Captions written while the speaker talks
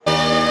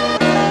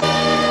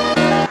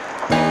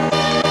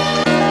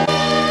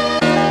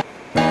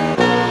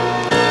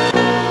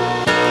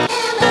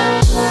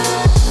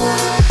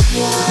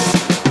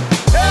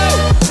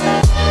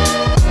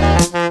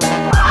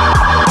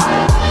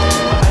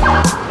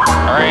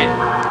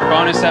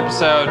bonus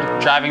episode,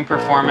 driving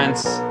performance.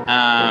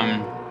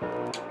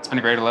 It's been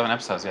a great 11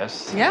 episodes,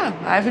 yes? Yeah,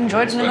 I've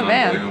enjoyed it in the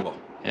van.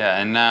 Yeah,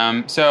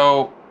 and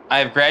so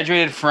I've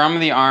graduated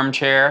from the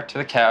armchair to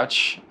the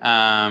couch,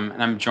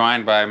 and I'm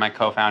joined by my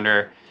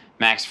co-founder,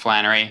 Max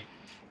Flannery,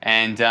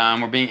 and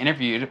we're being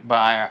interviewed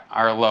by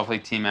our lovely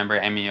team member,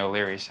 Emmy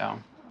O'Leary. So,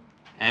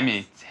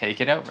 Emmy,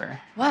 take it over.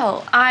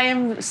 Well, I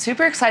am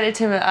super excited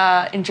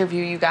to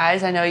interview you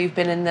guys. I know you've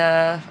been in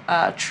the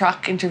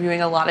truck interviewing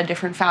a lot of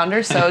different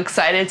founders, so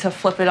excited to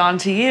flip it on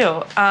to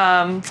you.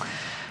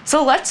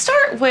 So let's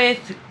start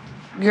with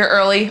your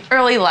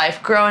early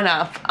life, growing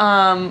up.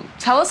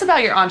 Tell us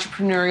about your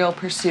entrepreneurial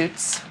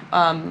pursuits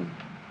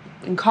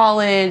in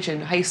college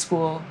and high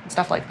school, and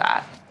stuff like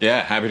that.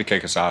 Yeah, happy to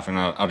kick us off, and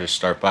I'll just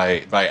start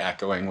by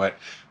echoing what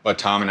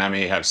Tom and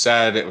Emmy have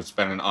said. It's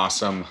been an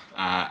awesome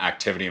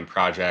activity and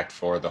project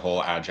for the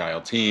whole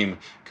Adgile team.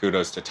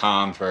 Kudos to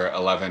Tom for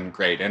 11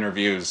 great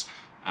interviews.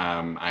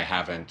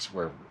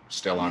 We're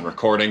still on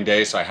recording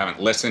day, so I haven't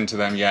listened to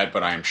them yet,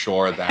 but I'm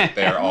sure that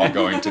they're all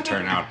going to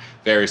turn out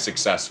very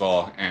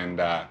successful and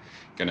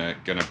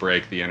gonna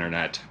break the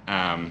internet.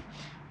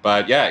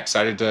 But yeah,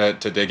 excited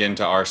to dig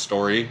into our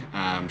story,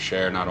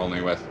 share not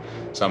only with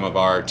some of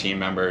our team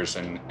members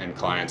and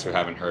clients who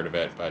haven't heard of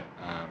it, but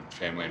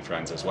family and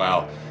friends as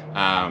well.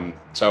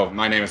 So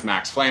my name is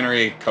Max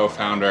Flannery,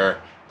 co-founder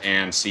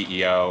and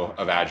CEO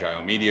of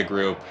Adgile Media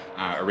Group,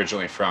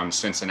 originally from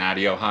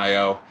Cincinnati,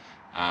 Ohio.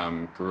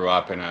 Grew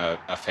up in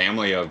a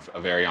family of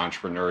very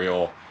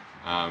entrepreneurial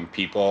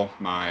people.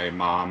 My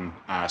mom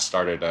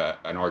started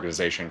an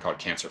organization called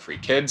Cancer Free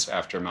Kids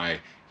after my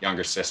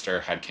younger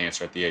sister had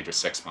cancer at the age of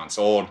 6 months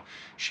old.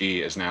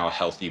 She is now a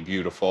healthy,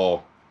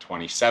 beautiful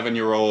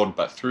 27-year-old,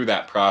 but through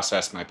that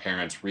process, my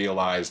parents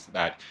realized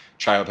that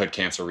childhood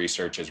cancer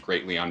research is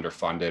greatly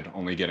underfunded,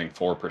 only getting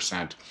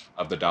 4%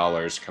 of the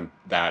dollars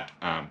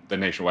the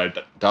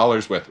nationwide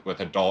dollars,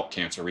 with adult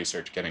cancer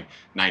research getting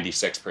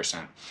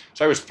 96%.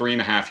 So I was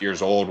 3.5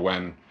 years old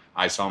when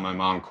I saw my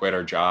mom quit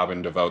her job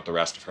and devote the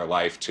rest of her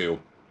life to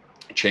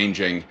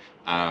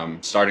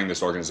starting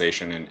this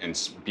organization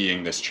and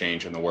being this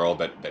change in the world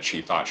that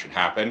she thought should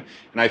happen.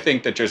 And I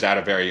think that just at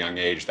a very young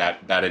age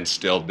that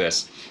instilled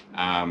this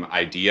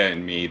idea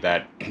in me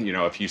that,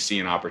 if you see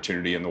an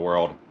opportunity in the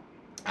world,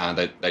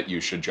 that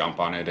you should jump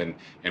on it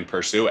and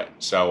pursue it.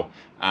 So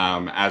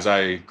as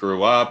I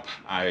grew up,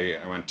 I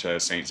went to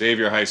St.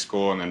 Xavier High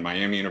School and then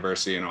Miami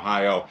University in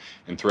Ohio.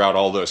 And throughout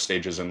all those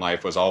stages in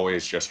life was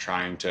always just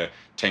trying to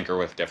tinker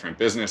with different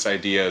business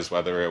ideas,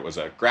 whether it was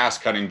a grass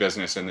cutting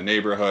business in the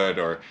neighborhood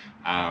or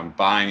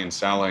buying and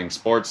selling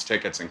sports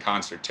tickets and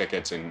concert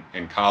tickets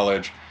in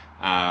college.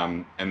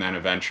 And then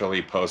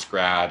eventually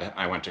post-grad,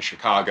 I went to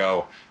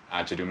Chicago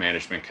to do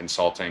management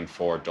consulting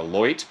for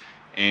Deloitte.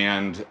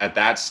 And at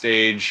that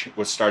stage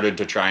was started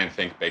to try and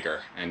think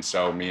bigger. And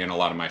so me and a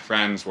lot of my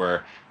friends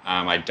were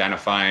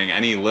identifying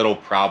any little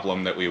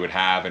problem that we would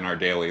have in our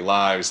daily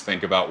lives,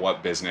 think about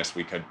what business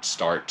we could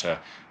start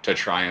to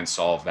try and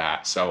solve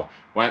that. So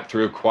went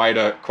through quite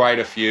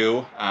a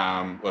few,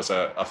 was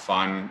a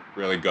fun,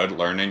 really good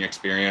learning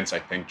experience. I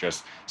think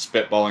just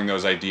spitballing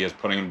those ideas,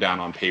 putting them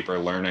down on paper,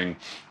 learning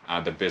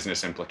the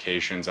business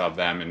implications of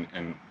them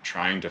and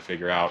trying to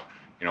figure out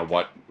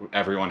what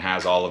everyone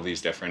has, all of these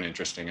different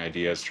interesting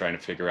ideas, trying to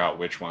figure out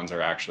which ones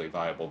are actually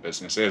viable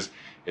businesses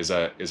is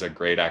a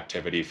great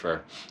activity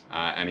for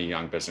any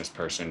young business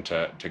person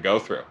to go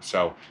through.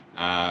 So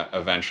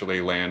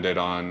eventually landed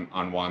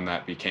on one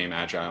that became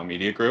Adgile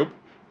Media Group.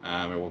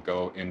 And we'll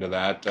go into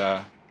that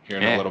here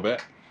in a little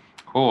bit.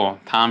 Cool.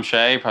 Tom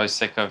Shea, probably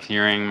sick of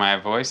hearing my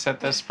voice at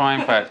this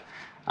point, but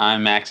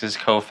I'm Max's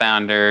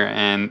co-founder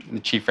and the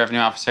chief revenue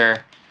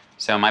officer.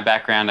 So my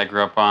background, I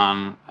grew up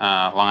on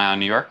Long Island,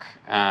 New York,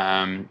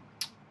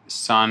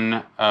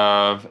 son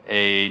of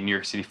a New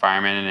York City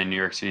fireman and a New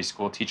York City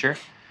school teacher.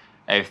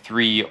 I have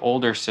 3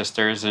 older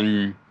sisters,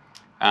 and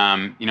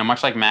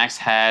much like Max,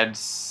 had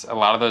a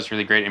lot of those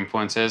really great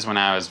influences when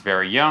I was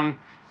very young.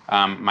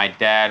 My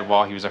dad,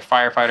 while he was a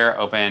firefighter,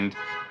 opened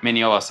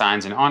Mineola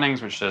Signs and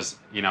Awnings, which does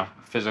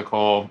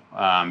physical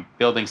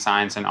building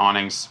signs and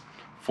awnings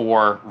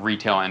for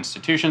retail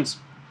institutions.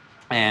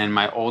 And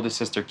my oldest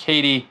sister,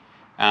 Katie,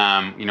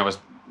 was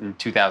in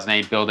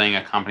 2008 building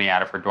a company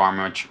out of her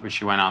dorm, which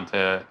she went on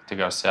to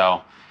go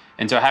sell.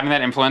 And so having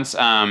that influence,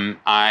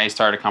 I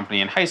started a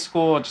company in high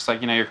school, just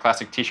like, your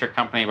classic t-shirt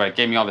company, but it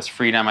gave me all this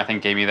freedom. I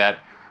think gave me that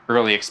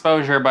early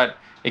exposure, but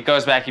it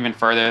goes back even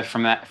further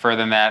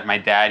than that. My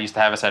dad used to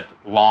have us at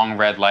long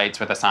red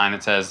lights with a sign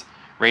that says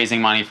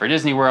raising money for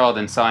Disney World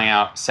and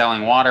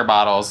selling water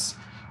bottles.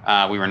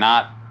 We were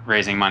not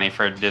raising money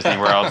for Disney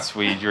World.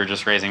 We were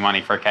just raising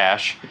money for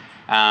cash.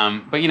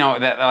 But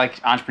that like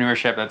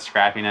entrepreneurship, that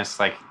scrappiness,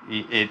 like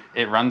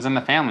it runs in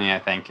the family, I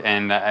think.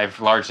 And I've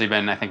largely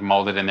been, I think,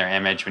 molded in their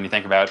image when you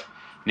think about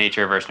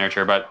nature versus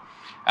nurture. But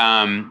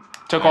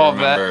Took all of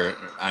that.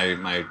 I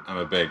remember I'm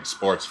a big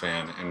sports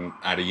fan, and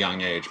at a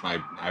young age,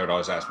 I would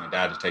always ask my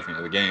dad to take me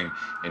to the game,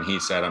 and he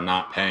said, "I'm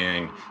not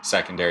paying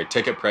secondary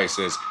ticket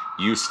prices.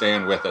 You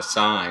stand with a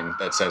sign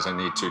that says I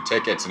need 2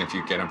 tickets, and if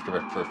you get them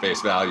for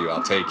face value,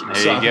 I'll take you."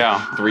 There you go.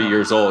 3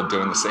 years old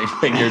doing the same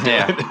thing you're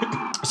doing.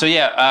 So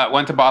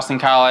went to Boston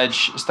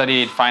College,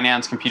 studied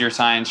finance, computer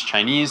science,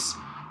 Chinese.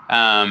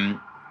 Don't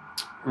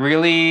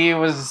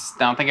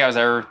think I was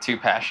ever too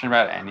passionate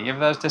about any of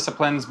those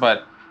disciplines,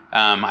 but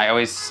my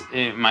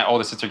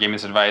oldest sister gave me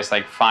this advice,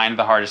 like find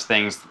the hardest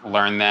things,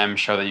 learn them,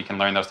 show that you can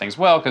learn those things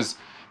well, because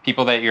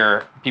people that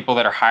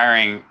are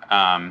hiring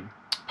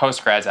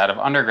postgrads out of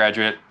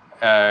undergraduate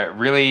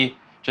really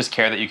just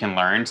care that you can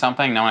learn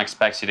something. No one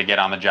expects you to get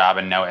on the job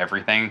and know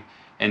everything.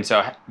 And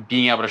so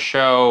being able to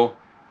show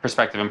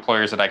prospective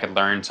employers that I could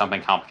learn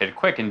something complicated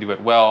quick and do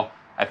it well,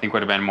 I think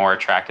would have been more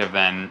attractive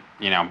than,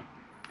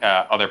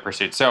 other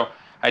pursuits. So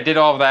I did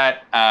all of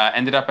that,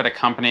 ended up at a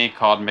company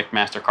called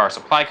McMaster Car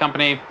Supply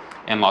Company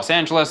in Los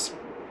Angeles.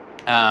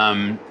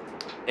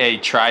 I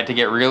tried to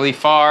get really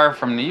far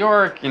from New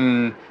York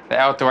in the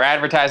outdoor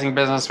advertising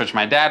business, which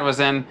my dad was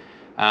in.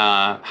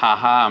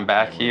 I'm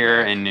back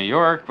here in New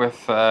York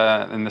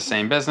in the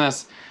same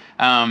business.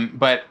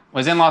 But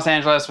was in Los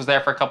Angeles, was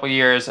there for a couple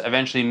years,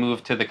 eventually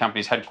moved to the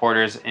company's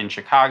headquarters in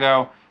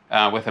Chicago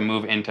with a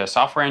move into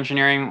software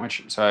engineering,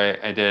 so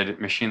I did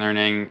machine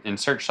learning in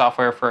search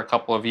software for a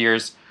couple of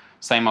years.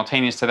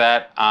 Simultaneous to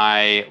that,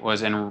 I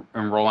was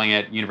enrolling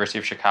at University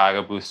of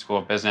Chicago Booth School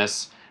of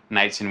Business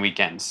nights and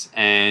weekends.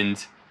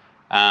 And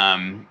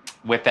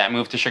with that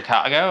move to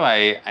Chicago,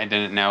 I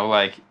didn't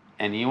know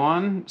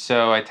anyone.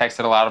 So I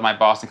texted a lot of my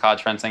Boston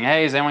College friends saying,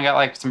 "Hey, has anyone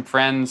got some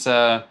friends,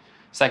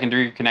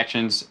 secondary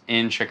connections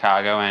in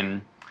Chicago?"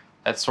 And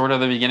that's sort of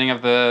the beginning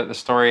of the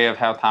story of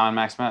how Tom and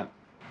Max met.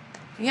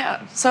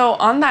 Yeah. So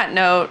on that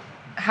note,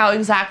 how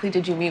exactly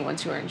did you meet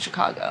once you were in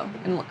Chicago?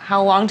 And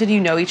how long did you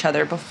know each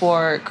other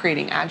before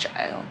creating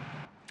Adgile?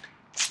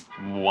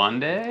 One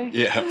day?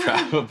 Yeah,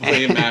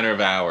 probably a matter of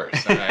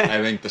hours.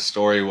 I think the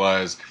story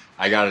was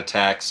I got a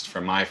text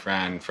from my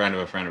friend of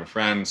a friend of a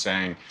friend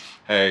saying,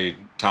 "Hey,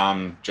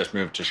 Tom just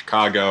moved to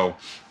Chicago,"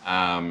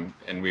 and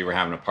we were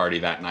having a party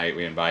that night.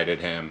 We invited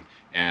him,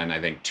 and I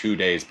think 2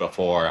 days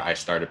before, I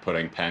started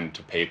putting pen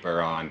to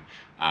paper on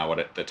what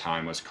at the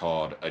time was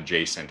called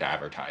adjacent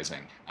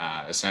advertising.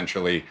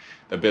 Essentially,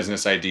 the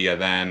business idea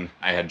then,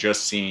 I had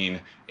just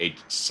seen a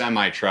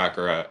semi-truck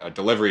or a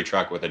delivery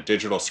truck with a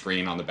digital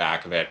screen on the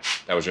back of it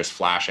that was just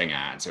flashing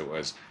ads. It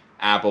was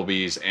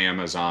Applebee's,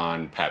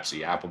 Amazon,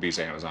 Pepsi. Applebee's,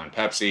 Amazon,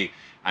 Pepsi.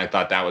 I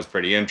thought that was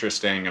pretty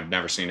interesting. I've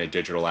never seen a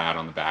digital ad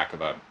on the back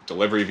of a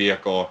delivery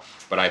vehicle,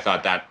 but I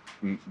thought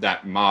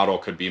that model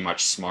could be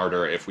much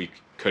smarter if we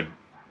could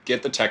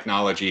get the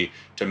technology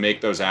to make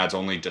those ads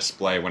only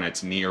display when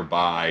it's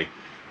nearby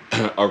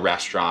a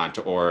restaurant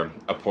or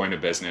a point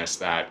of business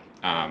that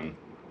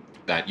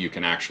you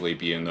can actually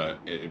be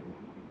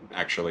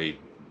actually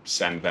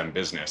send them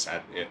business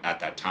at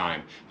that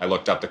time. I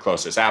looked up the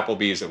closest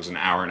Applebee's. It was an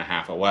hour and a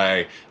half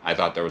away. I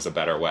thought there was a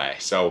better way.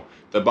 So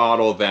the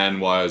model then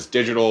was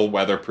digital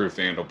weatherproof,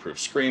 vandal-proof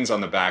screens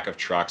on the back of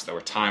trucks that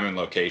were time and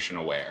location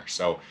aware.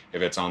 So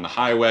if it's on the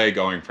highway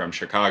going from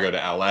Chicago to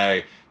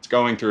LA, it's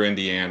going through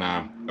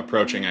Indiana,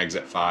 approaching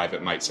exit 5,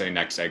 it might say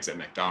next exit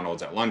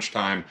McDonald's at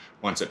lunchtime.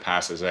 Once it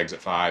passes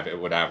exit 5, it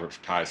would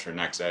advertise for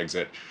next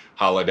exit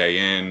Holiday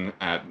Inn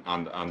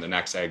on the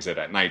next exit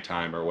at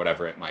nighttime or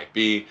whatever it might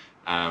be.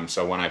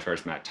 So when I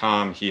first met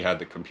Tom, he had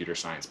the computer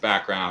science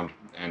background,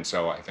 and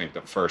so I think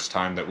the first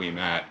time that we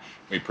met,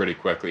 we pretty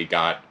quickly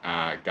got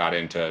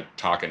into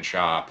talking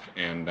shop,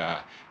 and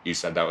you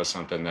said that was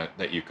something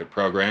that you could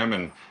program,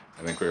 and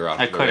I think we were off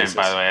to the races.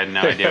 By the way. I had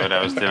no idea what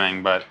I was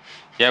doing, but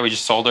yeah, we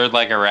just soldered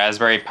a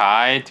Raspberry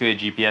Pi to a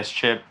GPS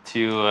chip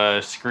to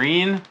a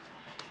screen,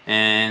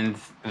 and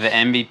the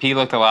MVP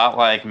looked a lot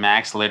like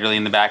Max literally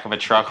in the back of a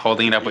truck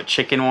holding it up with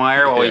chicken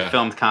wire while we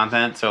filmed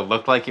content, so it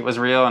looked like it was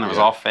real and it was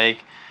all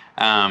fake.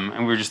 And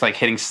we were just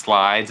hitting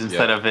slides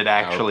instead of it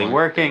actually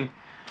working.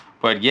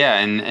 But yeah,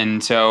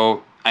 and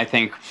so I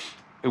think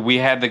we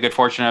had the good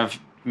fortune of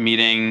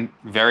meeting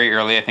very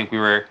early. I think we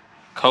were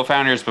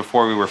co-founders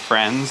before we were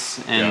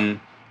friends, and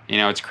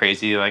it's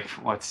crazy.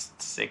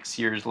 6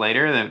 years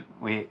later that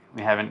we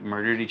haven't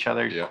murdered each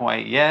other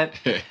quite yet.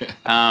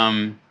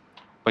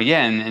 But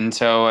yeah, and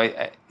so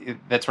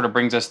that sort of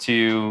brings us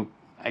to,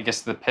 I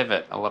guess, the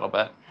pivot a little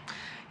bit.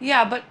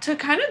 Yeah, but to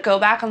kind of go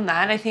back on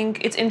that, I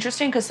think it's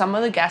interesting because some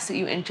of the guests that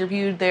you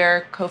interviewed,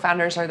 their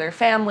co-founders are their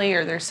family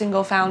or they're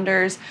single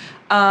founders.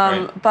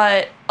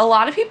 But a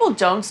lot of people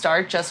don't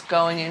start just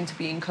going into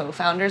being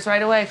co-founders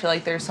right away. I feel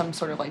like there's some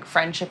sort of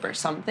friendship or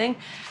something.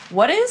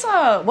 What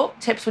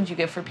tips would you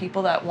give for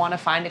people that want to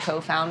find a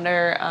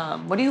co-founder?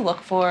 What do you look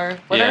for?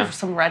 What are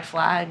some red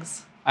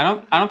flags? I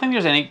don't think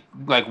there's any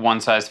one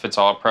size fits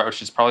all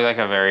approach. It's probably a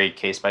very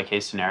case by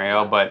case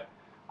scenario, but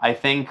I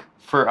think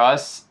for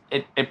us,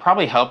 it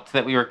probably helped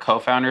that we were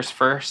co-founders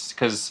first,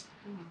 because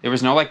there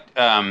was no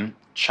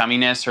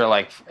chumminess or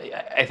like,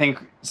 I think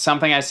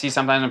something I see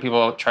sometimes when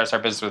people try to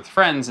start business with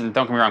friends, and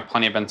don't get me wrong,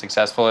 plenty have been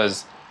successful,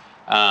 is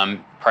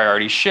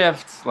priority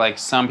shift. Like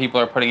some people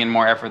are putting in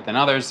more effort than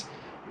others,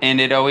 and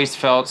it always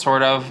felt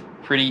sort of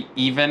pretty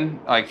even,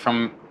 like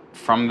from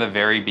the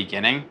very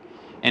beginning.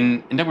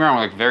 And don't get me wrong,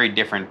 we're like very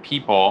different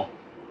people,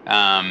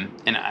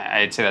 and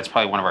I'd say that's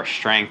probably one of our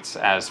strengths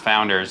as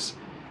founders.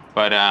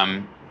 But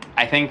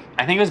I think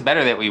it was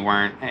better that we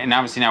weren't, and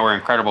obviously now we're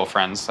incredible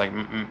friends. Like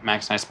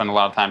Max and I spend a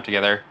lot of time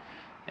together,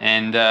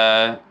 and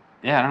yeah,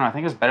 I don't know. I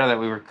think it was better that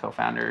we were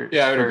co-founders.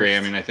 Yeah, I would agree. I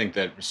mean, I think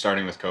that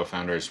starting with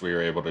co-founders, we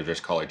were able to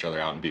just call each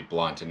other out and be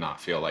blunt and not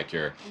feel like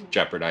you're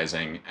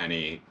jeopardizing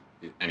any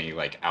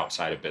like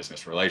outside of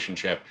business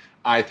relationship.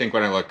 I think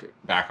when I look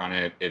back on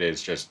it, it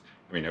is just,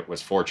 I mean, it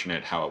was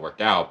fortunate how it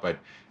worked out, but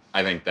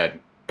I think that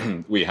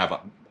we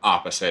have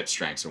opposite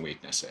strengths and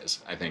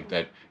weaknesses. I think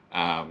that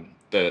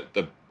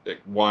the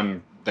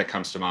one that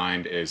comes to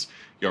mind is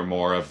you're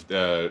more of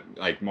the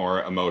like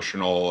more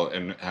emotional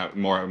and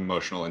more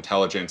emotional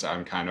intelligence.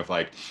 I'm kind of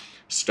like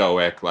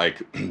stoic,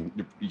 like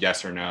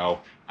yes or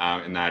no,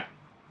 and that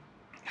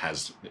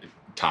has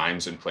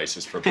times and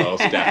places for both,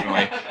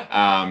 definitely.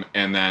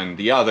 And then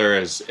the other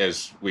is,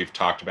 as we've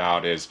talked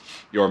about, is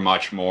you're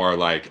much more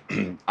like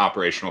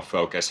operational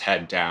focus,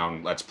 head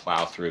down, let's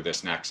plow through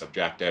this next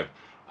objective.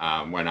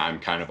 When I'm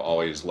kind of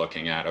always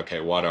looking at,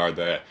 okay, what are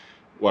the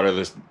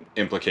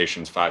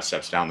implications 5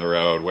 steps down the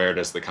road? Where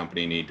does the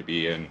company need to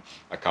be in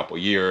a couple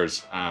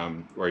years?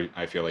 Where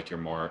I feel like you're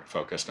more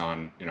focused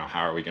on,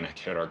 how are we going to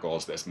hit our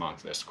goals this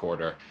month, this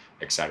quarter,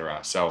 et cetera.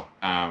 So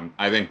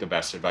I think the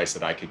best advice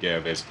that I could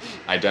give is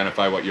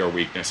identify what your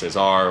weaknesses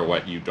are,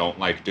 what you don't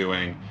like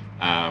doing,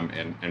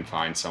 and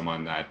find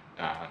someone that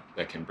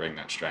can bring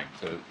that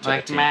strength to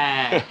like the team.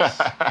 Max.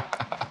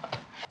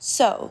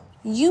 So,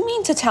 you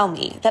mean to tell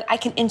me that I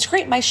can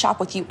integrate my shop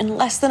with you in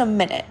less than a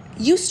minute?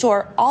 You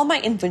store all my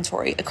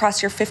inventory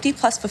across your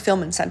 50-plus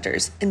fulfillment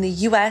centers in the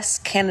US,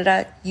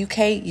 Canada,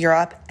 UK,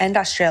 Europe, and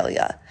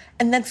Australia,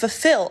 and then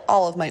fulfill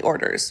all of my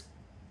orders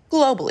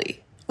globally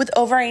with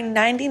over a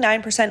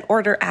 99%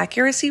 order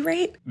accuracy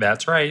rate?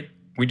 That's right.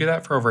 We do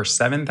that for over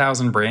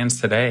 7,000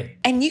 brands today.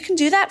 And you can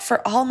do that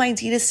for all my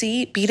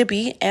D2C,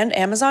 B2B, and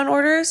Amazon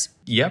orders?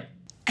 Yep.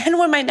 And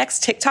when my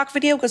next TikTok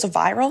video goes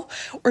viral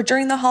or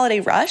during the holiday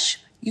rush,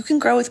 you can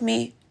grow with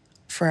me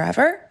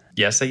forever?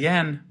 Yes,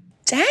 again.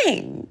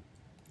 Dang,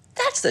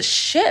 that's the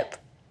ship,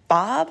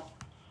 Bob.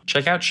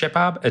 Check out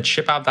ShipBob at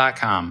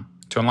shipbob.com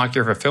to unlock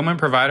your fulfillment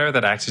provider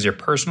that acts as your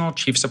personal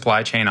chief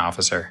supply chain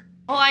officer.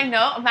 Well, I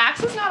know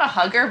Max is not a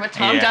hugger, but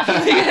Tom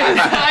definitely is.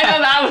 I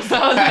know that was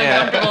an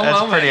uncomfortable that's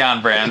moment. pretty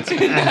on brand.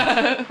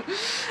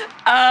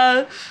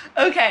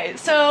 Okay,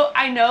 so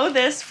I know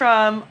this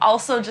from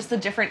also just the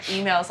different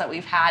emails that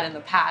we've had in the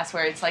past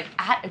where it's like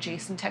at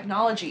adjacent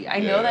technology. I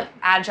know that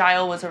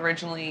Adgile was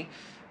originally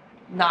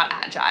not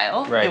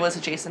Adgile. Right. It was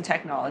adjacent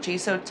technology.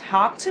 So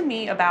talk to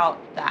me about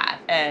that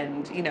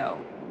and,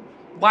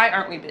 why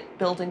aren't we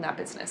building that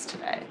business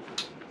today?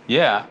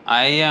 Yeah,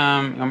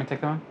 you want me to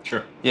take that one?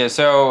 Sure. Yeah,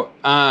 so,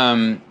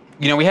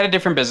 we had a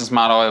different business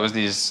model. It was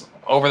these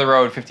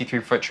over-the-road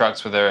 53-foot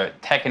trucks with a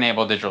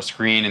tech-enabled digital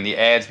screen, and the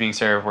ads being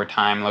served were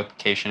time,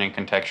 location, and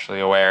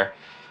contextually aware.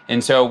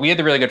 And so we had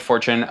the really good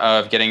fortune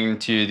of getting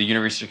into the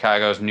University of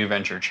Chicago's New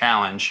Venture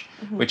Challenge,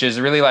 which is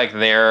really like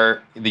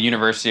the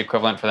university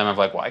equivalent for them of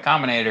like Y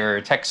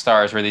Combinator,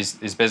 Techstars, where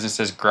these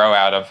businesses grow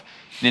out of.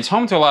 And it's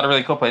home to a lot of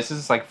really cool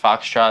places like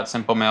Foxtrot,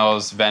 Simple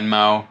Mills,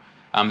 Venmo,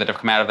 that have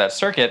come out of that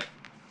circuit.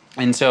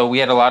 And so we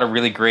had a lot of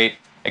really great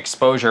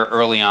exposure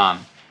early on.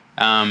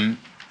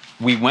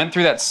 We went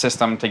through that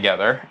system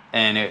together,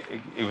 and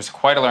it was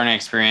quite a learning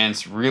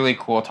experience, really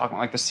cool, talking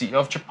like the CEO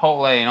of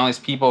Chipotle and all these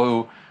people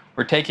who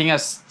were taking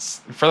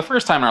us for the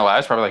first time in our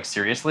lives, probably like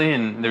seriously,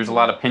 and there's a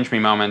lot of pinch me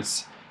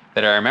moments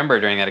that I remember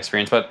during that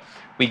experience. But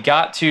we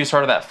got to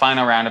sort of that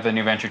final round of the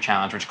New Venture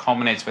Challenge, which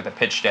culminates with a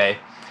pitch day.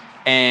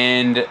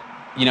 And,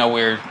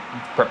 we're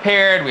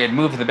prepared, we had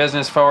moved the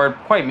business forward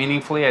quite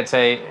meaningfully. I'd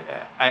say,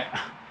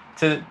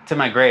 to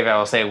my grave, I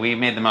will say we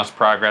made the most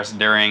progress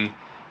during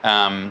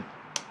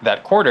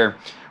that quarter.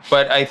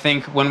 But I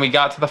think when we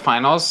got to the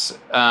finals,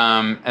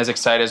 as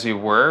excited as we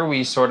were,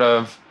 we sort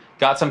of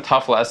got some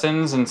tough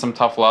lessons and some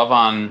tough love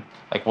on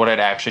like what it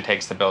actually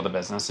takes to build a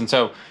business. And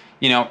so,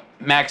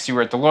 Max, you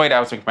were at Deloitte, I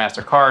was with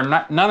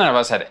MasterCard. None of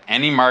us had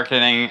any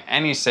marketing,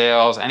 any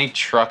sales, any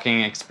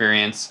trucking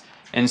experience.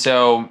 And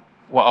so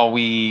while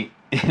we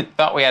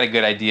thought we had a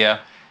good idea,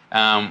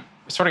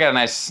 we sort of got a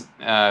nice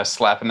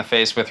slap in the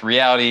face with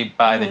reality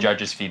by the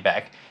judges'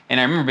 feedback. And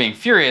I remember being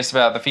furious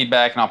about the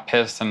feedback and all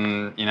pissed,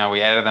 and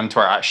we added them to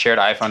our shared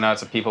iPhone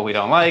notes of people we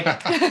don't like.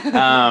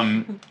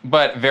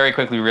 But very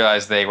quickly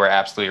realized they were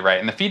absolutely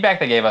right. And the feedback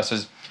they gave us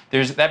is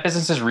that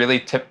business is really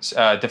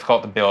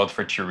difficult to build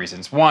for 2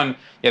 reasons. One,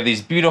 you have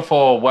these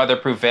beautiful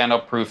weatherproof,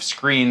 vandal-proof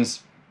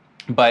screens,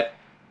 but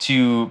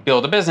to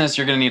build a business,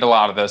 you're going to need a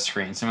lot of those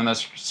screens. And when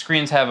those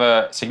screens have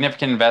a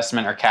significant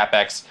investment or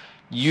CapEx,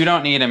 you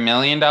don't need $1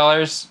 million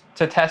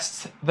to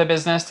test the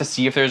business to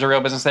see if there's a real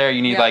business there.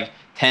 You need like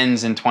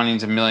tens and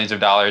 20s of millions of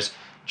dollars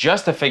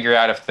just to figure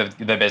out if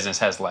the business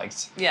has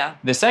legs. Yeah.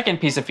 The second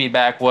piece of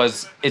feedback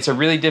was it's a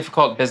really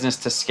difficult business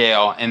to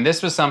scale. And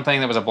this was something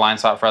that was a blind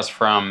spot for us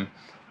from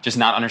just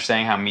not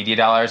understanding how media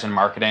dollars and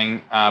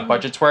marketing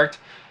budgets worked.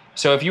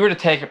 So if you were to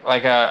take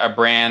like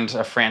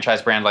a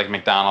franchise brand like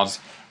McDonald's,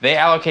 they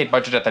allocate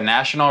budget at the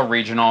national,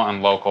 regional,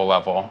 and local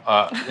level.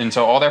 And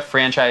so all their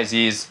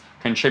franchisees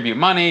contribute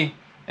money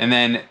and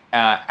then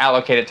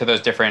allocate it to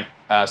those different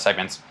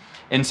segments.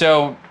 And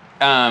so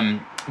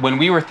when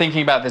we were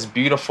thinking about this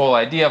beautiful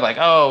idea of like,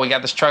 oh, we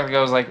got this truck that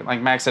goes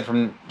like Max said,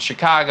 from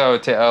Chicago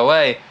to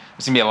LA,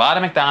 there's gonna be a lot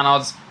of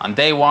McDonald's on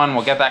day one.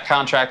 We'll get that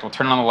contract, we'll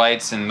turn on the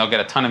lights, and they'll get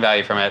a ton of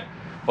value from it.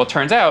 Well, it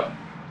turns out,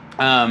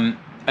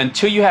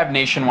 until you have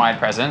nationwide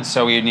presence,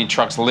 so we need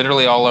trucks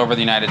literally all over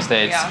the United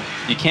States,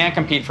 you can't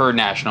compete for a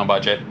national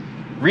budget.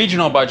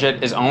 Regional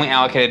budget is only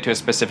allocated to a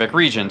specific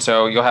region.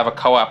 So you'll have a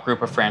co-op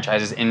group of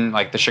franchises in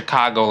like the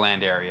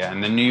Chicagoland area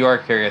and the New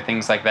York area,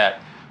 things like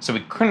that. So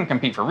we couldn't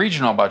compete for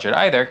regional budget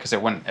either because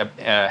it wouldn't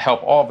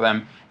help all of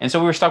them. And so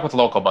we were stuck with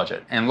local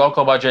budget. And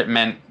local budget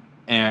meant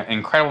an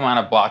incredible amount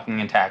of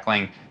blocking and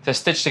tackling to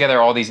stitch together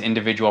all these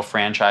individual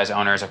franchise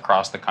owners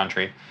across the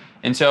country.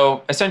 And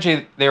so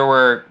essentially there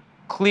were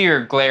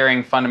clear,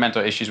 glaring,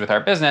 fundamental issues with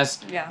our business.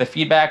 Yeah. The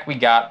feedback we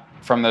got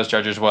from those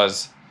judges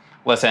was,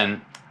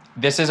 listen,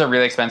 this is a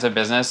really expensive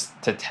business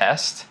to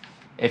test.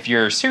 If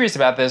you're serious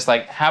about this,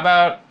 like, how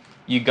about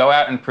you go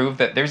out and prove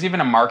that there's even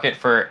a market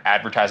for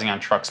advertising on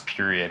trucks,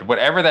 period.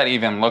 Whatever that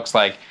even looks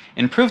like,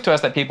 and prove to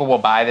us that people will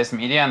buy this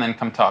media and then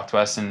come talk to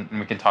us and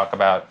we can talk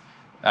about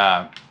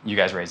you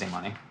guys raising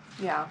money.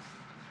 Yeah.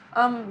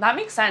 That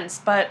makes sense.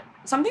 But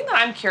something that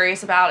I'm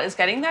curious about is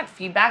getting that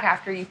feedback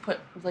after you put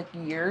like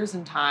years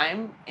and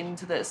time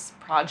into this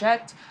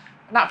project,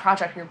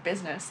 your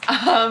business.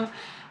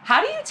 How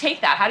do you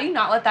take that? How do you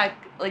not let that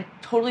like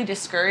totally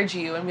discourage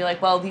you and be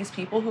like, well, these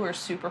people who are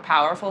super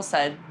powerful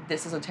said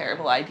this is a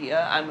terrible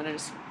idea. I'm going to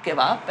just give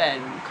up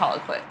and call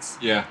it quits.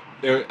 Yeah.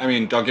 I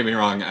mean, don't get me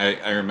wrong.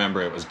 I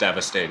remember it was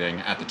devastating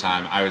at the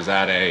time. I was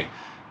at a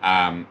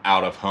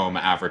out-of-home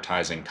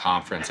advertising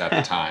conference at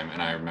the time,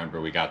 and I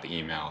remember we got the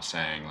email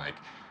saying, like,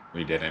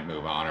 we didn't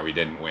move on or we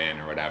didn't win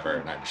or whatever.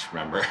 And I just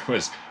remember it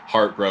was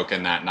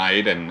heartbroken that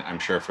night, and I'm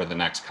sure for the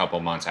next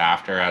couple months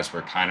after, as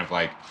we're kind of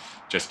like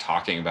just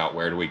talking about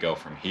where do we go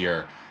from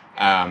here.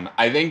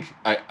 I think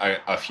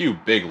a few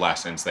big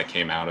lessons that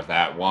came out of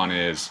that. One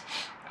is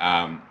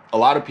a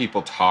lot of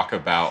people talk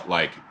about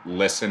like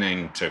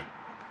listening to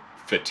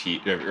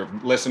critique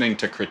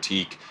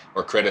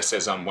or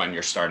criticism when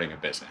you're starting a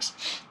business.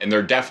 And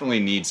there definitely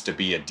needs to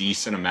be a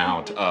decent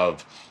amount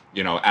of,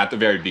 you know, at the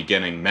very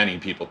beginning, many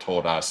people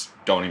told us,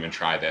 don't even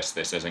try this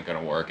isn't going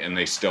to work. And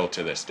they still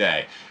to this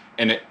day.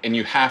 And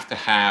you have to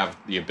have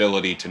the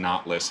ability to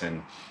not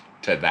listen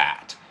to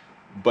that.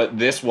 But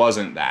this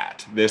wasn't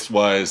that. This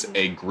was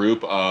a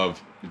group of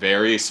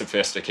very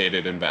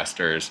sophisticated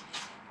investors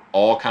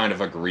all kind of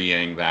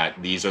agreeing that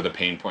these are the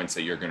pain points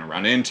that you're going to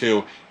run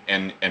into,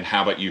 and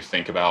how about you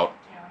think about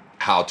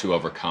how to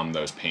overcome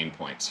those pain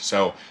points.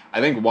 So I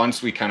think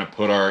once we kind of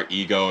put our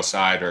ego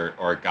aside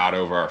or got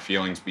over our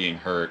feelings being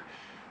hurt,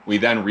 we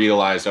then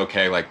realized,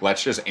 okay, like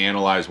let's just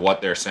analyze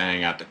what they're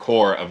saying at the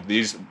core of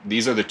these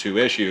are the two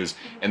issues,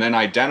 and then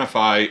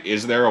identify,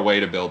 is there a way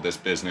to build this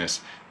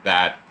business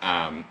that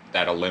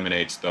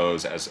eliminates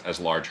those as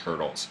large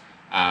hurdles.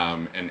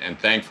 And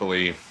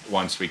thankfully,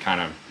 once we kind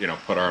of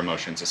put our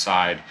emotions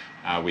aside,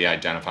 we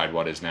identified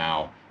what is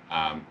now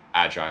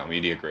Adgile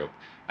Media Group.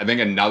 I think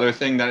another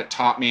thing that it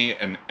taught me,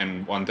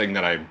 and one thing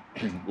that I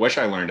wish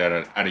I learned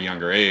at a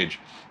younger age,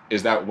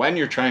 is that when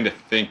you're trying to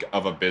think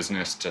of a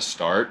business to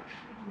start,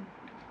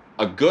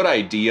 a good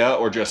idea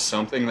or just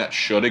something that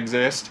should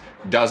exist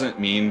doesn't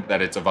mean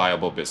that it's a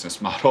viable business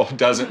model,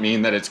 doesn't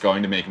mean that it's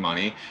going to make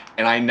money.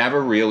 And I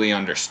never really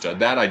understood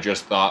that. I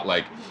just thought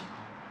like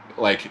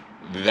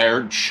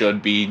there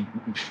should be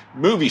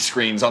movie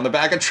screens on the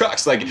back of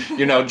trucks, like,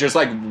 just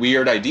like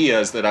weird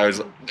ideas that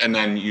and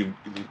then you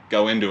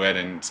go into it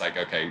and it's like,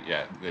 okay,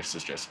 yeah, this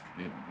is just,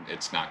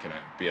 it's not going to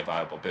be a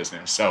viable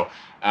business. So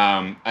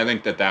I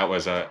think that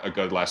was a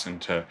good lesson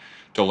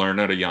to learn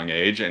at a young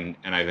age. And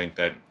I think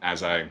that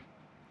as I,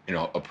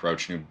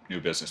 approach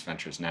new business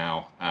ventures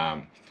now,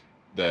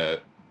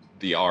 the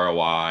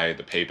ROI,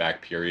 the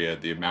payback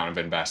period, the amount of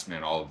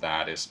investment, all of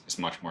that is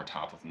much more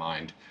top of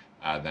mind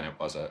than it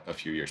was a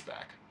few years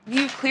back.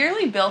 You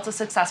clearly built a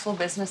successful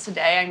business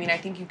today. I mean, I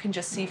think you can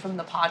just see from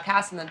the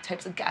podcast and the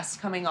types of guests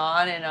coming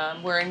on,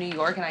 and we're in New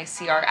York and I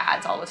see our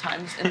ads all the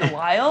time in the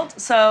wild.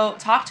 So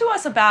talk to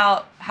us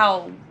about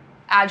how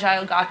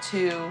Adgile got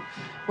to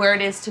where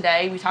it is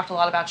today. We talked a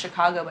lot about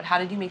Chicago, but how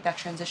did you make that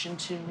transition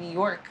to New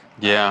York?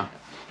 Yeah.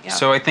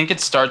 So I think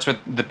it starts with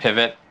the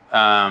pivot,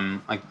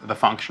 like the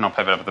functional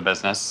pivot of the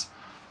business.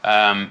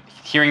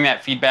 Hearing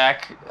that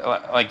feedback,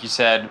 like you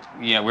said,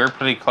 we were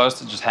pretty close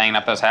to just hanging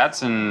up those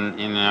hats and,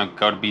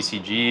 go to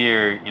BCG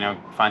or,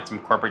 find some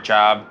corporate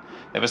job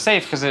that was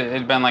safe, because it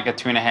had been like a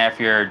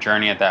 2.5-year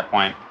journey at that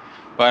point.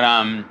 But,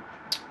 I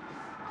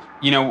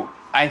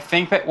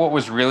think that what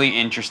was really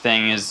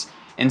interesting is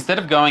instead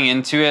of going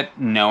into it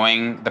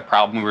knowing the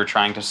problem we were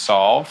trying to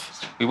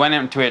solve, we went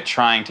into it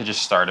trying to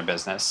just start a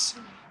business.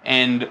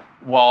 And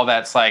while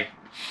that's like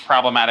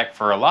problematic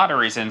for a lot of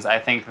reasons, I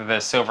think the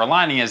silver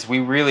lining is we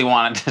really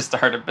wanted to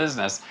start a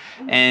business,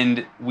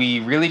 and we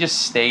really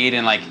just stayed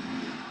in like,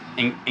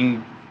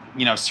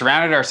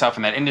 surrounded ourselves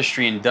in that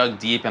industry and dug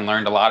deep and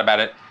learned a lot about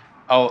it.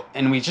 Oh,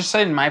 and we just,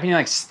 in my opinion,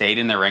 like stayed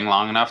in the ring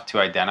long enough to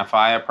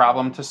identify a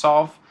problem to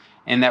solve.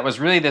 And that was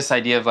really this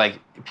idea of like,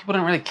 people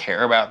didn't really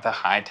care about the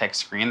high tech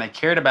screen. They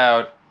cared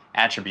about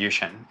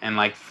attribution and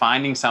like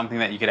finding something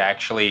that you could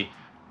actually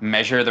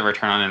measure the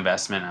return on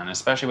investment on,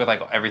 especially with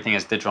like everything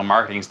as digital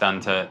marketing's done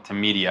to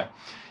media.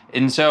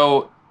 And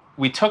so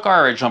we took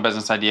our original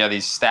business idea,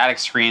 these static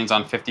screens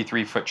on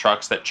 53-foot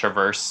trucks that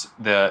traverse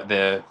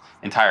the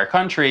entire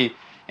country,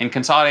 and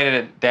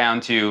consolidated it down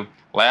to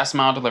last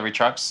mile delivery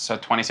trucks, so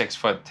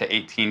 26-foot to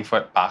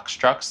 18-foot box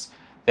trucks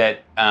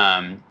that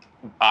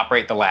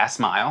operate the last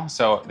mile.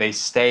 So they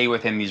stay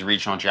within these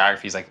regional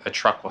geographies. Like a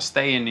truck will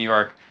stay in New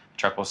York, a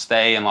truck will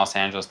stay in Los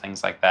Angeles,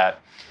 things like that.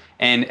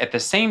 And at the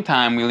same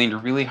time, we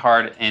leaned really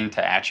hard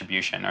into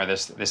attribution, or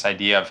this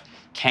idea of,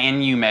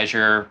 can you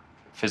measure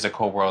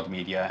physical world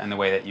media in the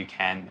way that you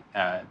can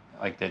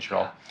like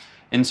digital?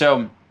 And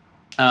so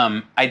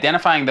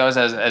identifying those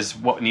as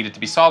what needed to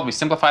be solved, we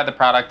simplified the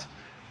product,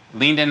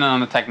 leaned in on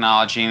the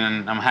technology,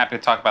 and I'm happy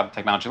to talk about the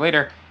technology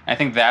later. I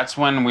think that's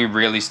when we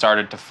really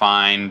started to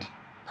find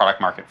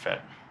product market fit.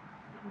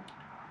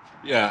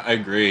 Yeah, I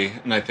agree.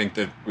 And I think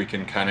that we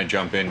can kind of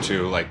jump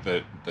into like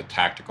the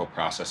tactical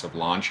process of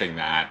launching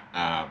that.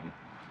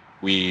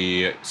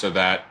 So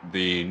that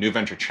the New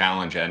Venture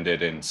Challenge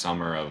ended in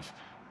summer of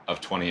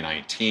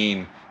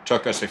 2019.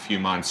 Took us a few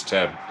months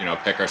to,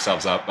 pick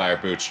ourselves up by our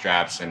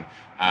bootstraps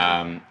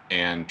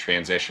and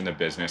transition the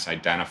business,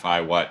 identify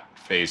what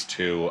phase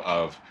 2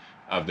 of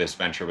this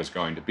venture was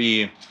going to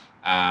be.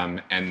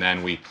 And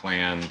then we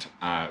planned,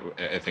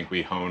 I think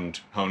we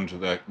honed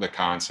the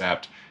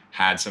concept,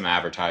 had some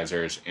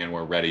advertisers, and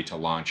we're ready to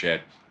launch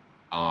it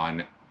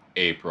on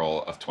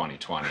April of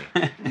 2020.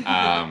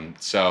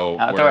 So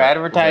outdoor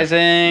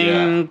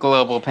advertising,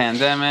 global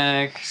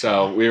pandemic.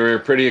 So we were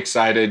pretty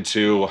excited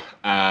to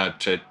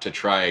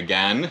try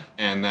again,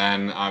 and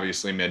then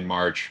obviously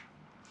mid-March,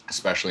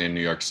 especially in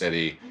New York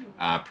City,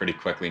 pretty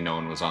quickly no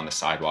one was on the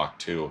sidewalk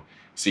to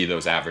see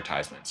those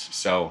advertisements.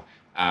 So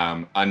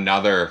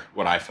another,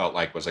 what I felt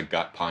like was a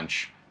gut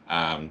punch,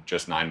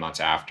 just 9 months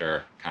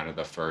after kind of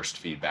the first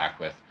feedback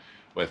with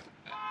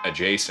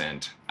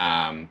adjacent.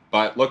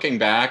 But looking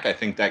back, I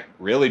think that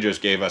really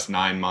just gave us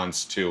 9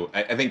 months to,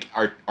 I think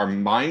our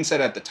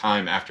mindset at the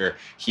time, after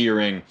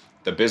hearing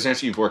the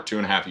business you've worked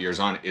 2.5 years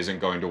on isn't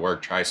going to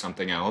work, try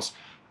something else,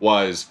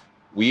 was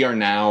we are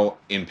now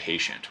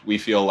impatient. We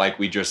feel like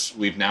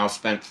we've now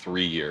spent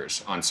 3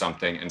 years on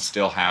something and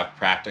still have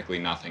practically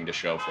nothing to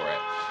show for it.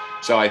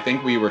 So I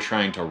think we were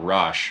trying to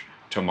rush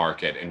to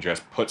market and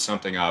just put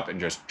something up and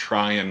just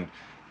try and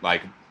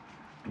like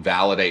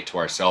validate to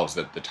ourselves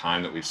that the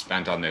time that we've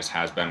spent on this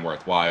has been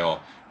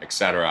worthwhile,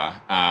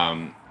 etc.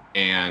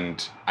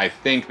 And I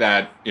think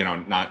that,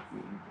 not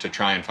to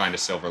try and find a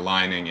silver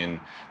lining in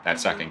that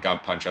second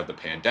gut punch of the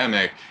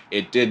pandemic,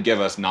 it did give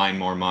us 9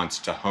 more months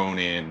to hone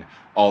in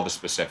all the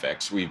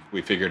specifics. We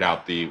figured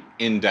out the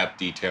in-depth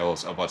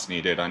details of what's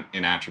needed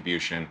in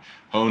attribution,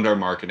 honed our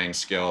marketing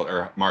skill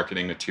or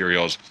marketing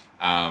materials,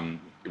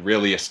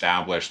 really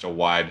established a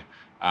wide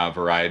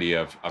variety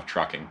of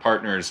trucking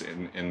partners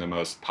in the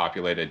most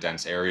populated,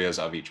 dense areas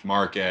of each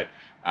market.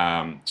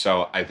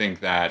 So I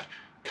think that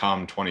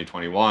come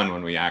 2021,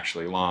 when we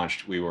actually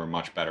launched, we were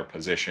much better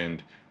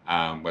positioned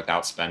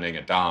without spending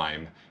a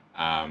dime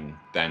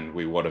than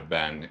we would have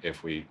been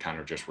if we kind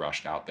of just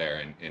rushed out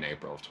there in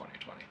April of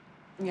 2020.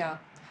 Yeah,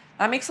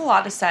 that makes a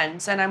lot of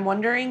sense. And I'm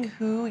wondering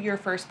who your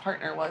first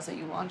partner was that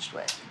you launched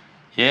with.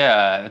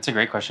 Yeah, that's a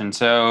great question.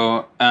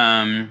 So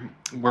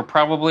we're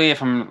probably,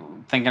 if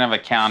I'm thinking of a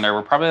calendar,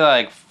 we're probably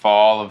like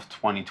fall of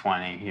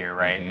 2020 here,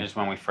 right? Mm-hmm. Is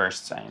when we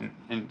first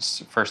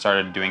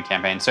started doing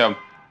campaigns. So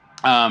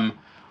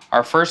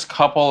our first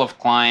couple of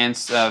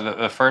clients,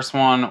 the first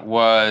one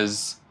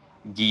was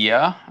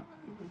Gia,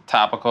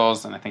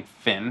 Topicals, and I think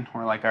Finn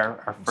were like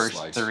our first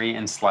Slice. 3,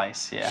 and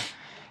Slice, yeah.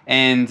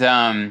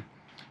 And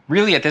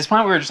really at this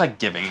point, we were just like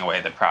giving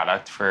away the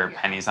product for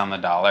pennies on the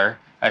dollar.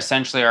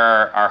 Essentially,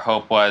 our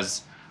hope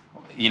was,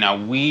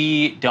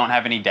 we don't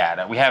have any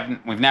data.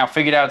 We've now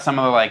figured out some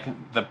of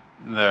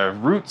the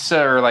roots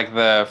or like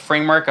the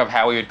framework of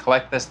how we would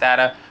collect this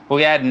data, but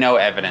we had no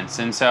evidence.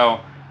 And so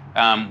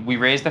we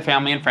raised the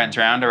family and friends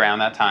round around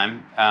that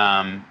time.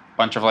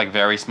 Bunch of like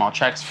very small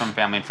checks from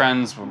family and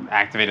friends. We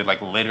activated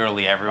like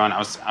literally everyone. I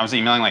was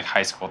emailing like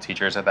high school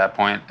teachers at that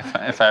point,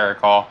 if I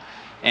recall.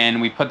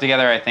 And we put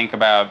together, I think,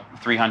 about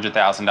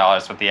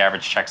 $300,000, with the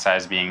average check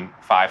size being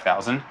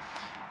 $5,000.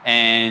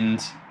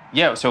 And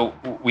yeah, so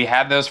we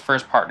had those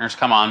first partners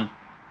come on,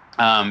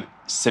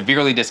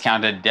 severely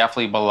discounted,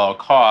 definitely below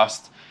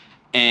cost.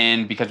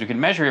 And because we could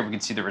measure it, we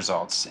could see the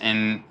results.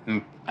 And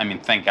I mean,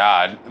 thank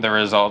God, the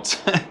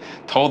results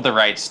told the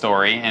right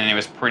story, and it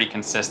was pretty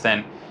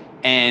consistent.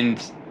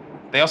 And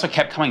they also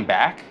kept coming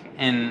back.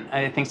 And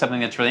I think something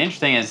that's really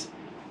interesting is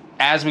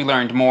as we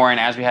learned more and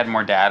as we had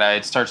more data,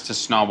 it starts to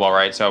snowball,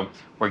 right? So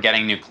we're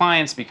getting new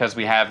clients because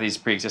we have these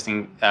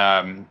pre-existing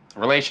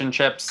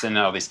relationships and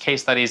all these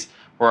case studies.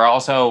 We're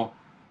also,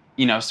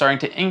 starting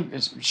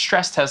to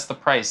stress test the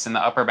price in the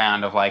upper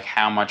bound of like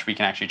how much we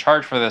can actually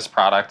charge for this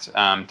product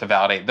to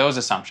validate those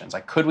assumptions.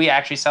 Like, could we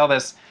actually sell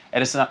this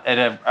at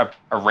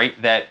a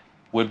rate that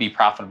would be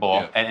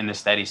profitable in a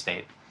steady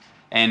state?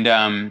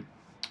 And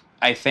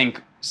I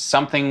think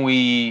something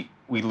we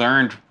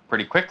learned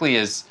pretty quickly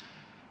is,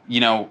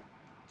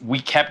 we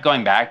kept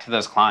going back to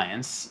those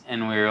clients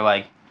and we were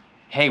like,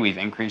 hey, we've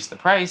increased the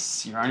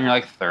price. You're on your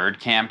like third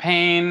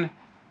campaign.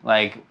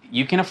 Like,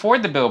 you can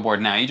afford the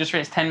billboard now. You just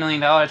raised $10 million.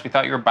 We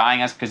thought you were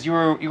buying us because you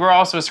were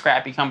also a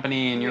scrappy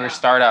company and you were a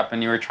startup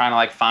and you were trying to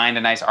like find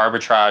a nice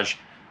arbitrage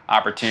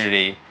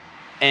opportunity.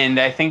 And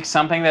I think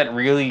something that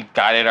really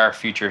guided our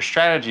future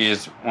strategy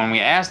is when we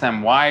asked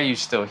them, why are you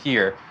still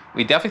here?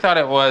 We definitely thought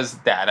it was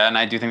data, and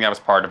I do think that was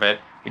part of it.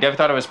 We definitely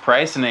thought it was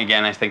price, and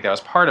again, I think that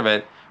was part of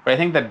it. But I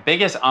think the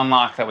biggest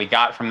unlock that we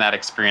got from that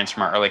experience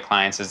from our early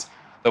clients is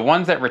the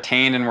ones that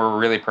retained and were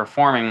really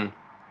performing,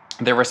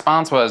 their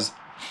response was,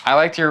 I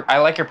like your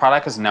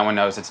product because no one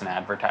knows it's an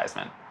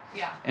advertisement.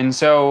 Yeah. And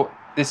so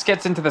this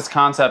gets into this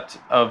concept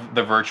of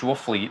the virtual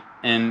fleet.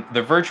 And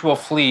the virtual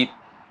fleet,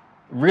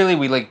 really,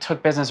 we like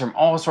took business from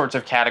all sorts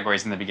of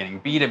categories in the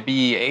beginning,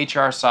 B2B,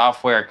 HR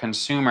software,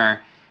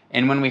 consumer.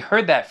 And when we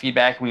heard that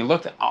feedback, and we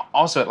looked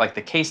also at like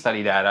the case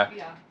study data,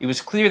 it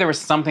was clear there was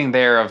something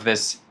there of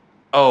this,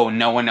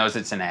 no one knows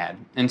it's an ad.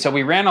 And so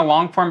we ran a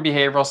long-form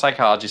behavioral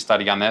psychology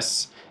study on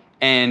this.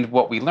 And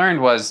what we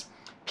learned was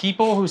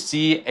people who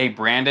see a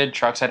branded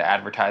trucks ad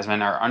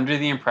advertisement are under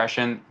the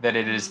impression that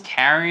it is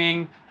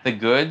carrying the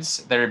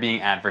goods that are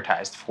being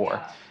advertised for.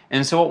 Yeah.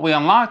 And so what we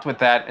unlocked with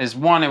that is,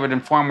 one, it would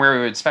inform where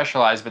we would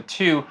specialize, but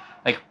two,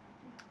 like,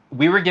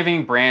 we were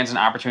giving brands an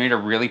opportunity to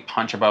really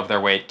punch above their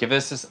weight, give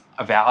us this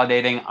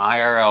validating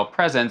IRL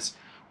presence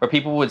where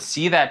people would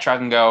see that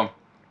truck and go,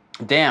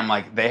 damn,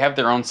 like, they have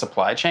their own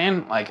supply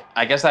chain. Like,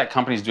 I guess that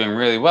company's doing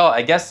really well.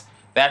 I guess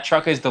that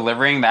truck is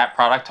delivering that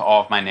product to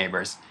all of my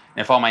neighbors.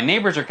 And if all my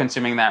neighbors are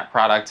consuming that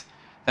product,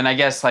 then I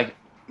guess, like,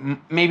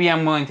 maybe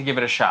I'm willing to give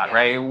it a shot,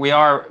 right?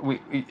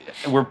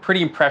 We're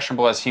pretty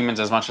impressionable as humans,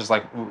 as much as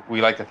like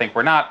we like to think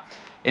we're not.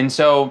 And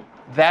so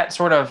that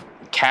sort of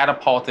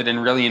catapulted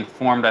and really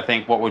informed, I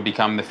think, what would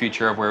become the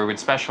future of where we would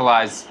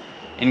specialize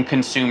in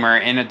consumer,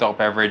 in adult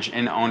beverage,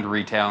 in owned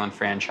retail and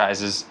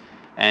franchises.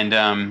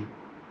 And,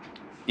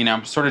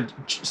 sort of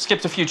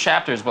skipped a few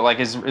chapters, but like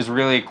is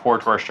really core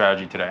to our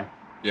strategy today.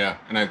 Yeah,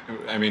 and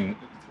I mean,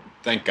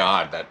 thank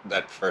God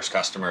that first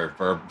customer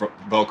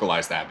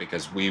vocalized that,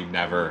 because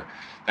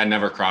that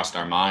never crossed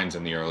our minds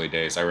in the early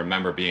days. I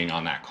remember being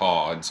on that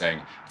call and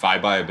saying, if I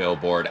buy a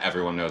billboard,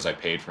 everyone knows I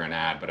paid for an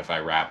ad, but if I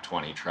wrap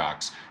 20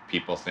 trucks,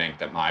 people think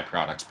that my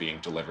product's being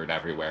delivered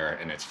everywhere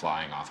and it's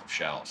flying off of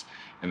shelves.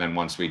 And then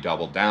once we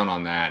doubled down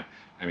on that,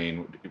 I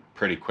mean,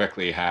 pretty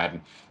quickly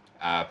had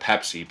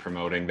Pepsi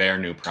promoting their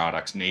new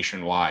products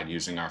nationwide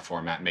using our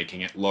format,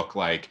 making it look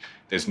like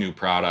this new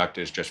product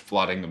is just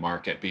flooding the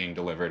market, being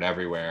delivered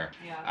everywhere.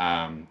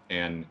 Yeah.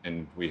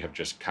 And we have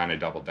just kind of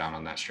doubled down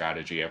on that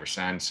strategy ever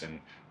since, and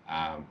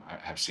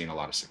have seen a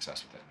lot of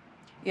success with it.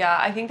 Yeah,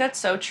 I think that's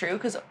so true,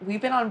 because we've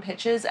been on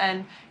pitches,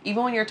 and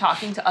even when you're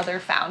talking to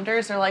other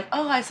founders, they're like,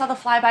 oh, I saw the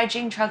Fly-By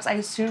Jing trucks. I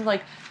assumed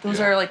like those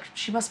are like,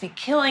 she must be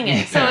killing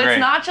it. So it's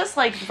not just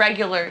like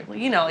regular,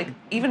 like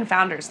even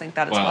founders think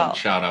that as well. Well,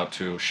 shout out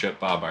to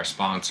ShipBob, our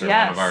sponsor.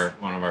 Yes.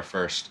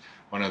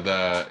 One of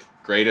the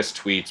greatest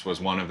tweets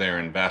was one of their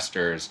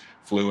investors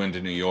flew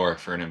into New York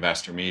for an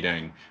investor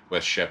meeting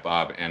with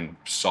ShipBob and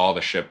saw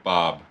the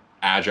ShipBob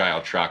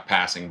Adgile truck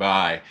passing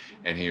by,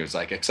 and he was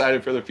like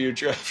excited for the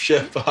future of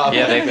ShipBob.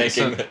 Yeah,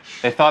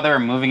 they thought they were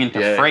moving into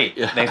freight.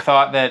 Yeah. They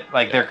thought that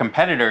like their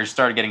competitors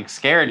started getting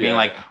scared, being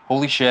like,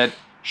 holy shit,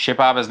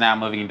 ShipBob is now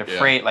moving into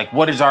freight. Like,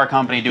 what is our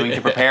company doing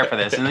to prepare for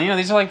this? And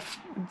these are like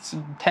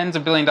tens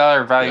of $1 billion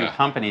value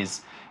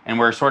companies, and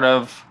we're sort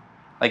of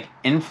like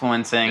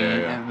influencing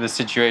the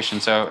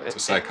situation. So it's a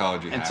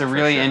psychology hack. It's a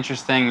really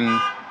interesting,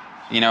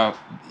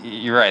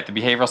 you're right, the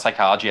behavioral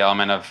psychology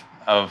element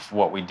of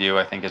what we do,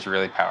 I think, is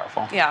really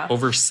powerful. Yeah.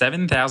 Over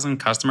 7,000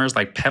 customers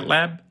like Pet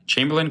Lab,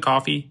 Chamberlain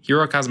Coffee,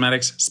 Hero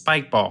Cosmetics,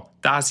 Spikeball,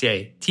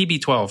 Dossier,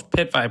 TB12,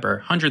 Pit Viper,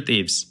 100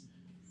 Thieves.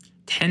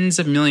 Tens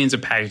of millions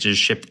of packages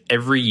shipped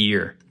every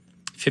year.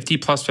 50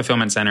 plus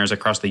fulfillment centers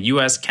across the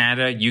US,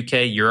 Canada,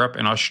 UK, Europe,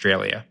 and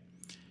Australia.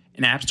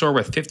 An app store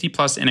with 50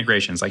 plus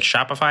integrations like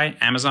Shopify,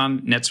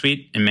 Amazon,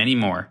 NetSuite, and many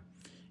more.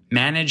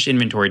 Managed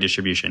inventory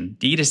distribution,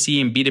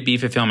 D2C and B2B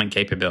fulfillment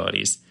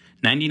capabilities.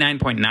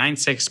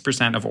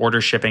 99.96% of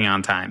orders shipping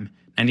on time.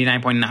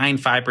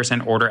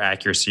 99.95% order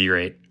accuracy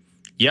rate.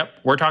 Yep,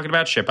 we're talking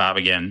about ShipBob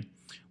again.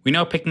 We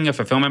know picking a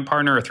fulfillment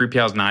partner or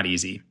 3PL is not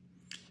easy.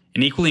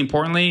 And equally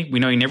importantly, we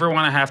know you never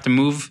want to have to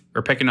move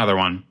or pick another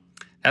one.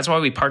 That's why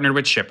we partnered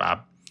with ShipBob.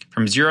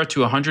 From 0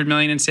 to 100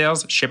 million in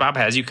sales, ShipBob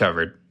has you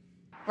covered.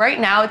 Right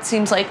now, it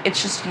seems like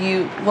it's just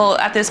you. Well,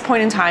 at this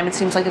point in time, it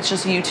seems like it's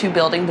just you two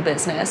building the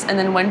business. And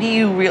then when do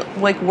you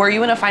were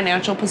you in a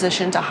financial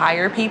position to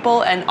hire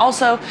people? And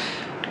also,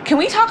 can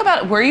we talk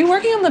about, were you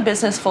working on the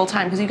business full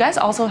time? Because you guys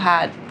also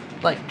had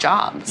like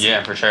jobs.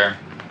 Yeah, for sure.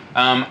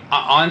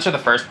 I'll answer the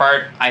first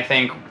part. I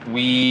think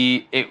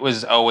it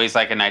was always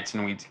like a nights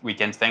and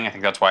weekends thing. I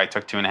think that's why it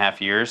took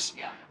 2.5 years.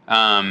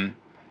 Yeah.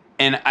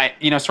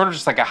 And sort of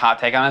just like a hot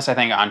take on this, I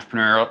think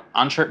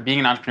being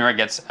an entrepreneur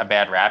gets a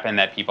bad rap in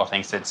that people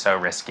think it's so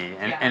risky.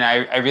 And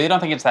I really don't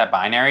think it's that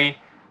binary.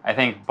 I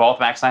think both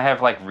Max and I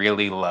have like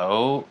really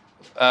low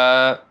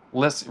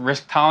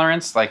risk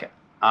tolerance. Like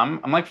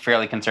I'm like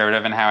fairly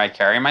conservative in how I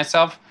carry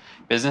myself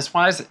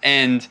business-wise.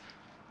 And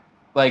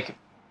like,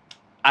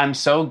 I'm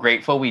so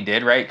grateful we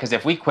did, right? Because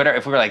if we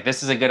were like,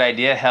 this is a good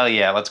idea, hell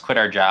yeah, let's quit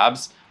our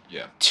jobs.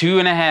 Yeah.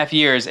 2.5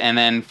 years and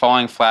then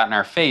falling flat in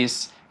our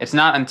face. It's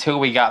not until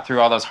we got through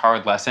all those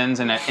hard lessons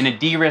in a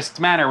de-risked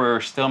manner where we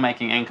were still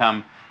making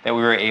income that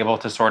we were able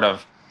to sort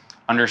of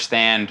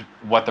understand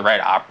what the right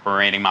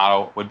operating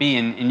model would be.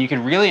 And you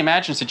can really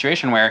imagine a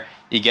situation where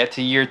you get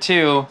to year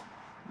 2,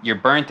 you're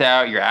burnt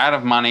out, you're out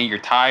of money, you're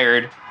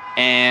tired,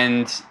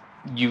 and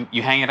you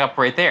hang it up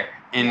right there.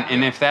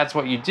 And if that's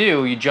what you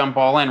do, you jump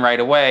all in right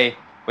away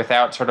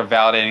without sort of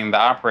validating the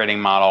operating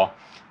model.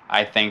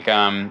 I think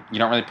you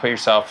don't really put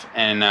yourself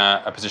in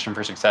a position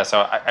for success.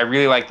 So I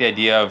really like the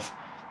idea of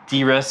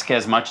de-risk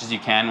as much as you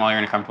can while you're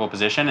in a comfortable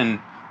position. And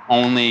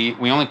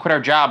we only quit our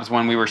jobs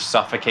when we were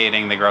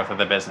suffocating the growth of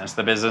the business.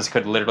 The business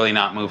could literally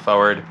not move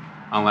forward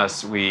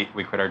unless we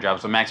quit our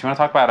jobs. So Max, you want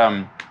to talk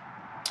about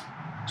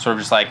sort of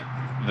just like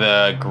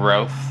the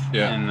growth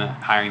and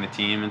hiring the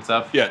team and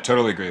stuff? Yeah,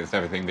 totally agree with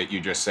everything that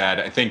you just said.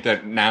 I think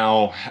that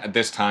now, at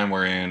this time,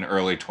 we're in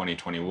early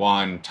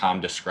 2021. Tom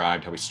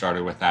described how we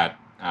started with that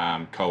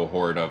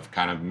cohort of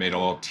kind of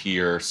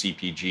middle-tier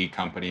CPG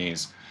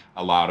companies.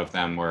 A lot of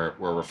them were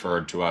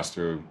referred to us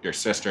through your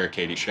sister,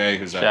 Katie Shea,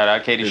 who's Shout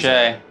out Katie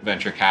Shea, a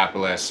venture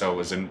capitalist. So it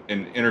was in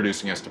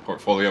introducing us to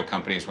portfolio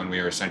companies when we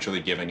were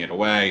essentially giving it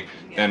away.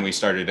 Then we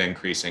started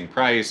increasing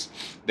price.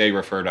 They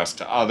referred us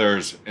to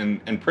others.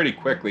 And pretty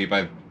quickly,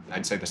 by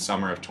I'd say the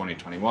summer of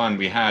 2021,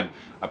 we had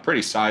a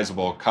pretty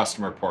sizable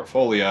customer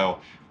portfolio.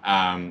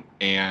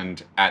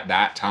 And at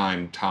that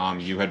time, Tom,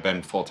 you had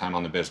been full-time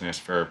on the business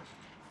for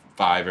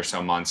 5 or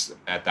so months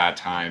at that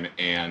time.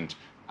 And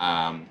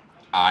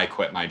I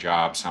quit my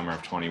job summer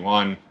of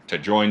 21 to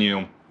join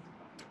you.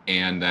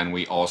 And then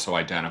we also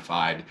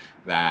identified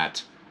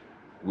that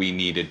we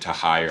needed to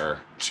hire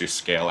to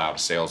scale out a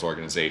sales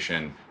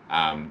organization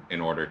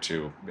in order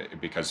to,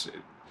 because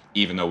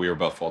even though we were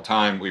both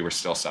full-time, we were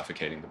still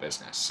suffocating the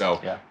business.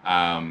 So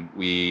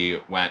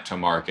we went to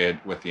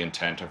market with the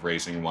intent of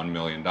raising $1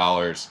 million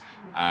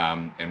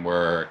and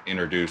were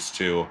introduced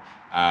to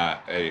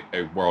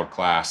a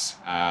world-class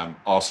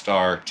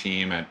all-star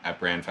team at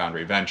Brand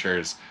Foundry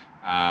Ventures,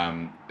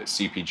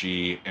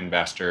 CPG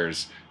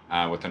investors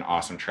with an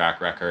awesome track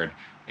record.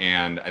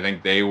 And I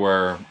think they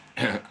were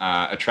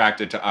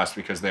attracted to us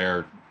because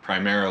they're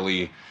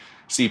primarily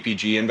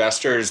CPG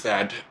investors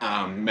that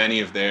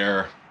many of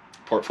their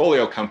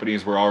portfolio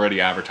companies were already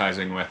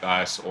advertising with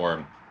us,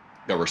 or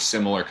there were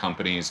similar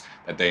companies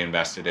that they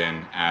invested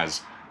in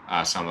as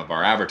some of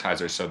our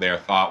advertisers. So their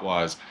thought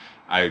was,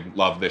 I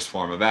love this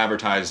form of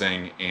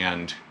advertising,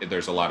 and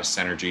there's a lot of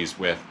synergies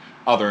with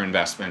other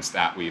investments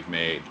that we've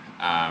made.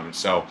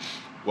 So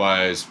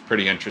was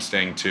pretty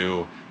interesting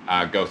to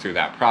go through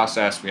that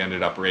process. We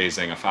ended up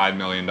raising a $5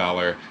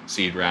 million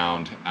seed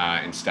round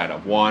instead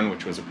of one,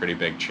 which was a pretty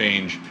big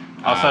change.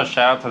 Also,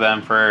 shout out to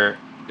them for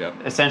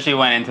essentially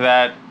went into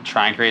that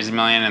trying to raise $1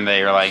 million, and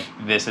they were like,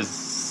 this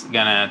is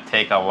gonna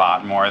take a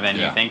lot more than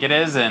you think it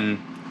is. And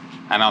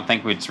I don't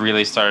think it's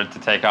really started to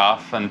take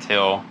off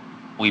until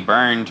we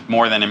burned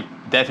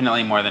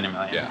definitely more than $1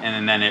 million.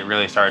 And then it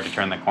really started to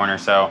turn the corner.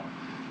 So,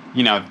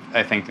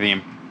 I think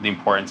the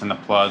importance and the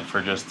plug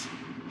for just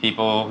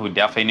people who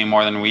definitely knew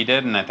more than we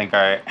did. And I think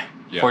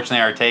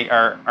fortunately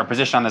our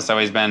position on this has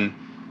always been,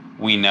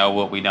 we know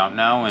what we don't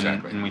know,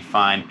 and we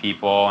find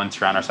people and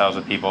surround ourselves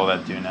with people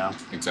that do know.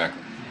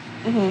 Exactly.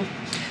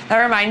 Mm-hmm.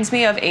 That reminds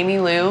me of Amy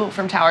Lou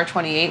from Tower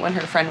 28 when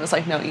her friend was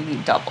like, no, you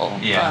need double.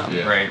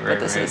 Right. But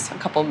this is a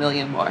couple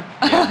million more.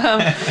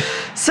 Yeah.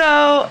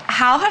 So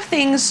how have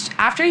things,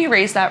 after you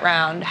raised that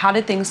round, how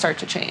did things start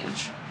to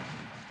change?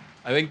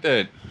 I think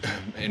that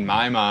in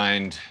my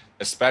mind,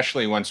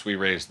 especially once we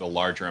raised the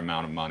larger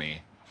amount of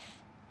money,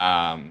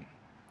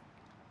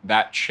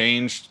 that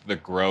changed the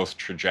growth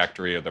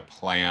trajectory of the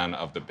plan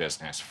of the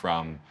business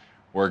from,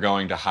 we're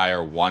going to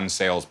hire one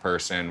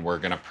salesperson, we're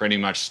going to pretty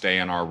much stay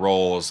in our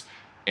roles,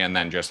 and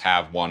then just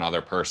have one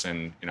other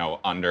person,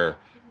 under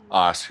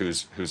us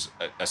who's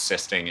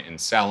assisting in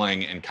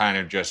selling, and kind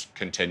of just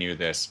continue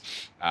this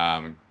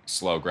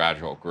slow,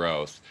 gradual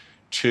growth.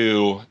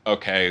 To,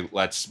 okay,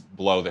 let's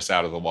blow this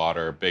out of the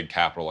water, big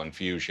capital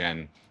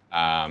infusion,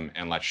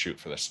 and let's shoot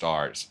for the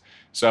stars.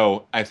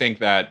 So I think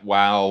that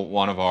while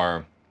one of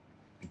our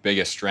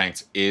biggest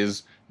strengths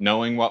is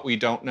knowing what we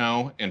don't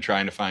know and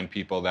trying to find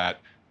people that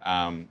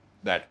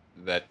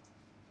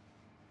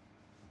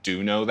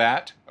do know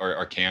that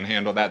or can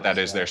handle that. That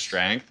is their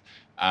strength.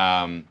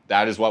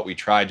 That is what we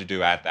tried to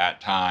do at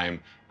that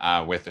time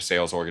with the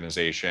sales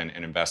organization,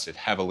 and invested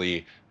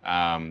heavily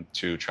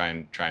to try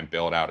and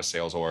build out a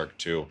sales org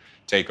to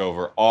take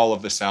over all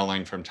of the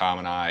selling from Tom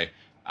and I.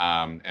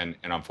 And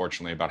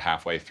unfortunately, about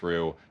halfway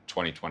through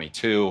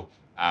 2022,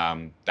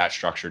 that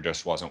structure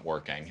just wasn't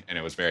working. And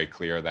it was very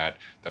clear that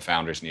the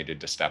founders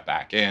needed to step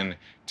back in,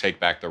 take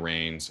back the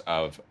reins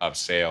of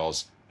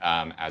sales,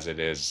 as it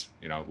is,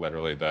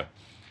 literally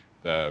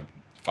the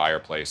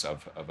fireplace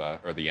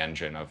or the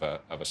engine of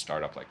a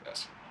startup like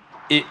this.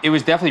 It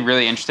was definitely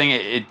really interesting.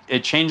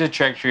 It changed the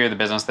trajectory of the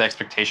business. The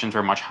expectations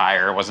were much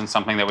higher. It wasn't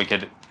something that we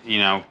could,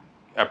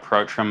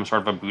 approach from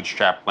sort of a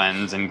bootstrap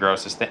lens and grow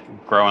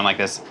in like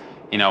this,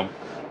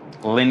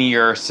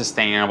 linear,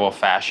 sustainable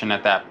fashion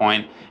at that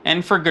point.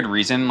 And for good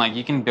reason. Like,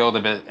 you can build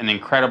an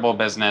incredible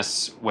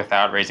business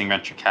without raising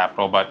venture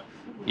capital, but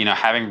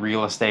having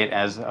real estate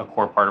as a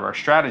core part of our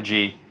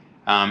strategy,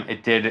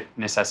 it did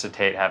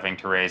necessitate having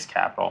to raise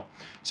capital.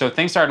 So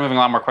things started moving a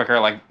lot more quicker.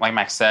 Like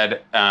Max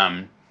said,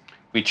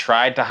 we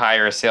tried to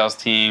hire a sales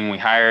team. We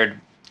hired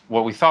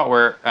what we thought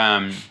were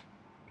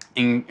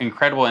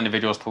incredible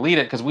individuals to lead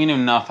it, because we knew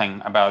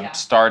nothing about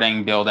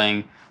starting,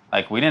 building.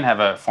 Like, we didn't have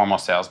a formal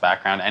sales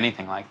background,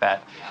 anything like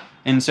that.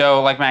 And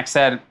so, like Max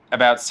said,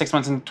 about 6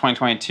 months into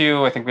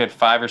 2022, I think we had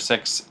 5 or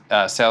 6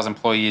 sales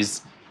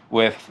employees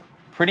with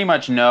pretty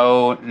much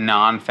no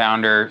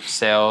non-founder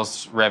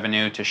sales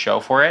revenue to show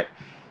for it.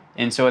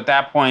 And so at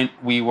that point,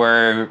 we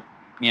were,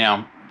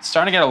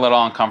 starting to get a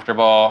little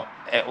uncomfortable.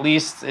 At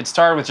least it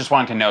started with just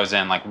wanting to nose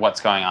in, like, what's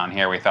going on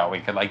here. We thought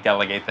we could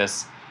delegate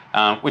this,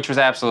 which was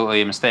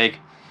absolutely a mistake.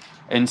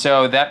 And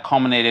so that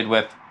culminated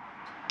with,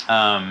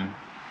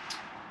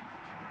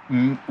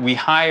 we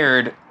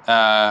hired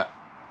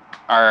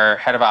our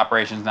head of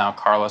operations now,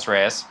 Carlos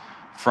Reyes,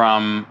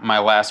 from my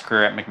last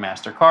career at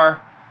McMaster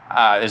Carr.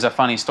 There's a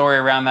funny story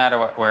around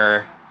that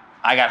where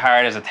I got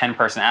hired as a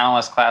 10-person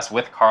analyst class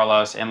with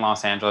Carlos in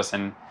Los Angeles,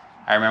 and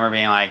I remember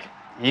being like,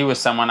 he was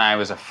someone I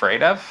was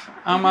afraid of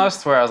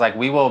almost, where I was like,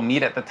 we will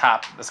meet at the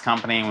top of this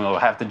company and we will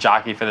have to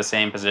jockey for the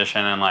same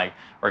position, and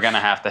we're going to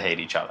have to hate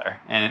each other.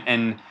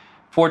 And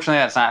fortunately,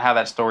 that's not how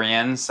that story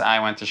ends. I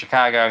went to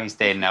Chicago, he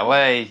stayed in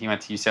LA, he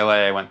went to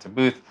UCLA, I went to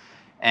Booth,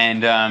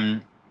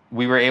 and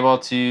we were able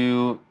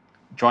to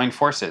join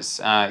forces.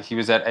 He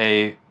was at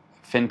a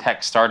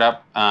fintech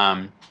startup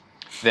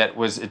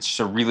it's just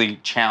a really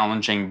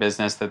challenging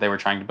business that they were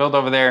trying to build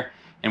over there,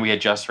 and we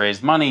had just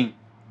raised money.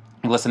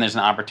 Listen, there's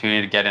an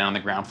opportunity to get in on the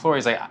ground floor.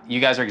 He's like, you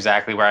guys are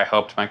exactly where I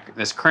hoped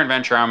this current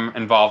venture I'm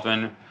involved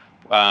in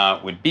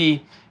would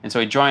be. And so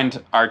he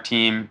joined our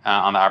team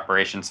on the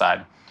operations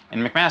side.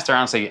 And McMaster,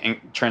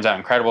 honestly, turns out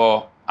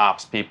incredible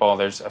ops people.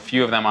 There's a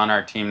few of them on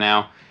our team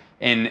now.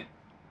 And,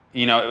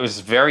 it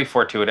was very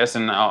fortuitous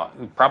and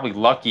probably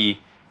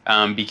lucky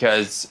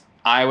because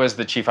I was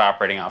the chief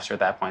operating officer at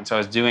that point. So I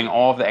was doing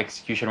all of the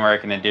execution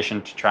work in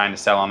addition to trying to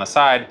sell on the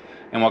side.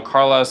 And what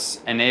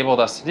Carlos enabled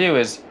us to do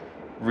is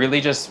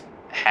really just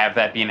have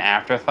that be an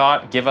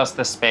afterthought, give us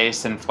the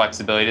space and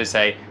flexibility to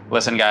say,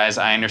 listen, guys,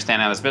 I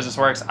understand how this business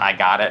works. I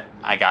got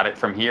it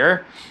from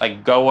here.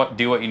 Go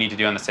do what you need to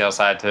do on the sales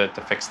side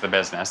to fix the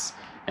business.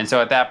 And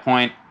so at that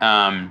point,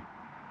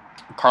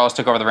 Carlos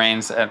took over the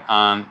reins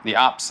on the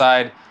ops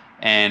side,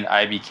 and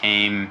I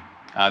became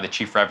the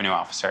chief revenue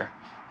officer.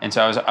 And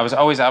so I was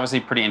always obviously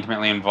pretty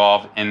intimately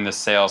involved in the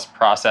sales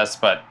process,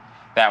 but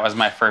that was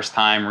my first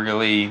time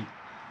really,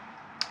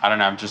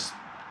 just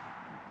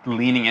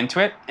leaning into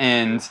it.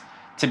 And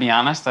to be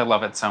honest, I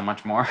love it so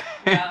much more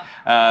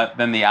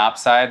than the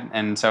ops side.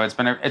 And so it's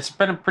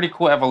been a pretty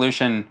cool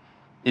evolution.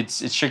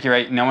 It's tricky,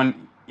 right? You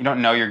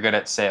don't know you're good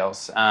at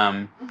sales.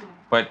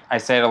 But I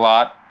say it a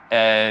lot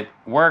at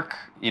work.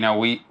 We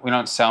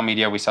don't sell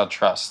media, we sell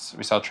trust.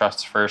 We sell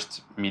trust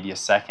first, media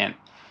second.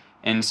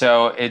 And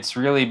so it's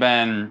really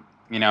been,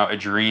 a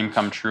dream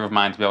come true of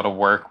mine to be able to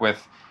work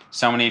with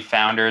so many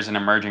founders and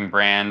emerging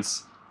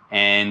brands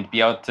and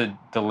be able to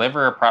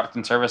deliver a product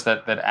and service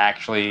that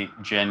actually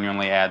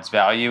genuinely adds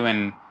value.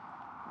 And,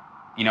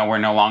 we're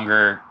no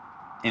longer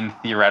in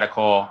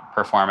theoretical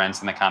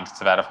performance in the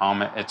context of out of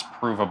home. It's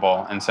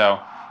provable. And so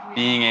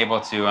being able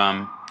to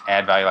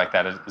add value like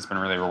that has been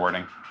really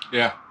rewarding.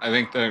 Yeah, I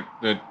think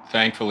that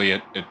thankfully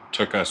it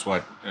took us,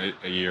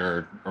 a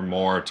year or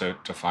more to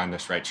find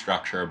this right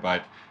structure.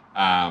 But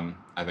I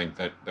think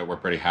that we're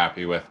pretty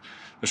happy with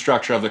the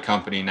structure of the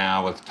company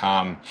now, with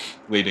Tom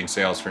leading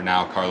sales for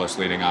now, Carlos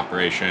leading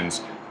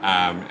operations,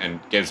 and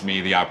gives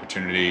me the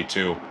opportunity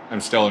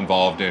I'm still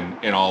involved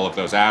in all of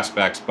those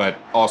aspects, but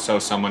also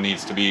someone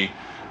needs to be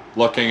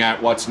looking at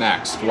what's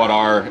next. What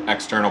are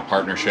external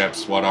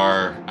partnerships? What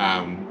are,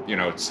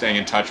 staying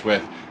in touch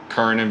with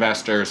current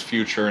investors,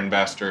 future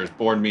investors,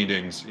 board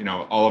meetings,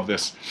 all of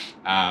this,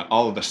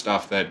 all of the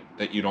stuff that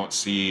you don't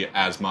see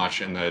as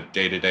much in the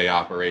day-to-day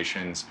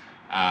operations.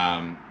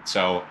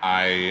 So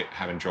I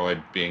have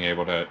enjoyed being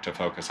able to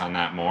focus on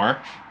that more.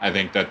 I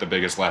think that the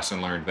biggest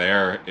lesson learned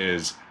there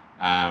is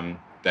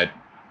that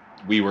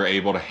we were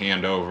able to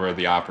hand over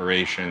the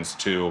operations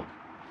to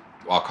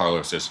while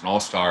Carlos is an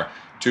all-star,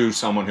 to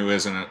someone who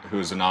is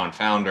a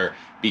non-founder,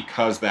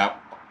 because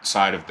that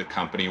side of the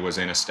company was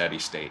in a steady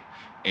state.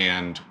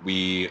 And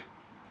we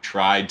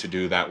tried to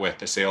do that with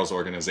the sales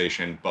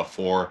organization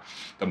before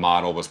the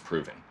model was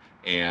proven.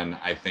 And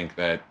I think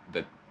that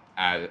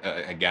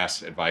I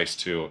guess advice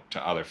to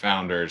other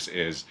founders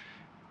is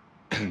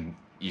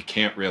you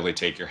can't really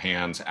take your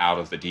hands out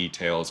of the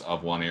details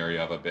of one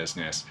area of a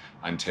business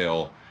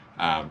until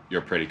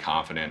you're pretty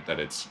confident that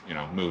it's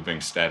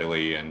moving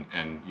steadily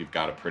and you've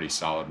got a pretty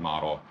solid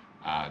model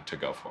to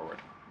go forward.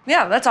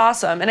 Yeah, that's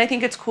awesome. And I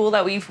think it's cool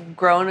that we've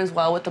grown as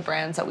well with the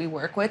brands that we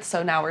work with.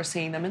 So now we're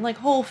seeing them in like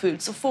Whole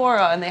Foods,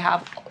 Sephora, and they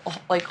have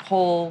like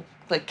whole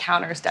like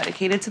counters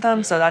dedicated to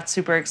them. So that's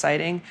super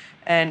exciting.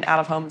 And out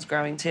of home is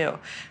growing too.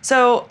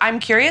 So I'm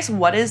curious,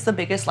 what is the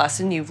biggest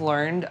lesson you've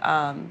learned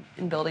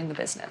in building the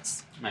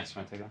business? Nice.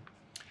 Want to take that?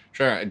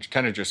 Sure. I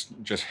kind of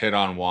just hit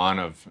on one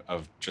of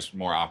just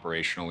more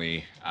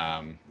operationally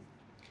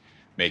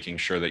making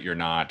sure that you're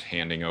not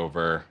handing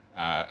over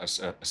a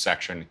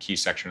key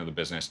section of the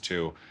business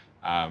to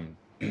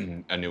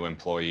a new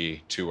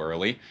employee too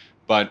early.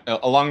 But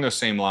along those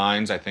same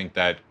lines, I think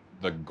that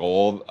the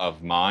goal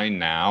of mine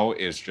now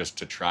is just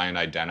to try and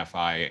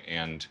identify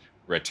and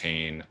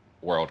retain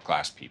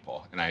world-class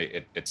people. And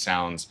it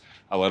sounds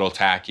a little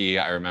tacky.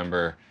 I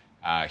remember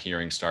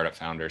hearing startup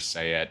founders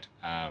say it,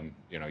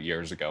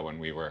 years ago when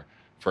we were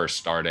first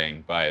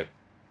starting, but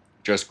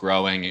just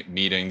growing,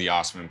 meeting the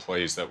awesome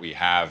employees that we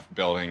have,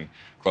 building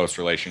close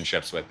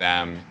relationships with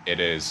them.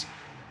 It is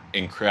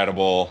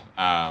incredible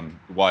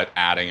what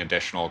adding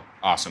additional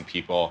awesome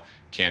people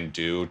can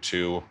do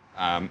to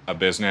a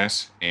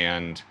business.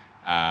 And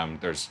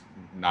there's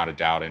not a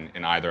doubt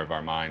in either of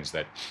our minds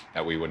that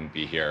we wouldn't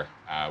be here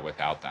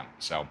without them.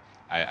 So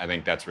I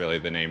think that's really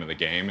the name of the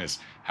game, is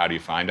how do you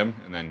find them?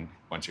 And then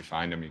once you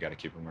find them, you got to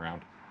keep them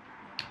around.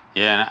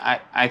 Yeah,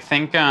 I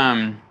think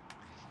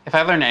if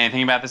I learned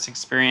anything about this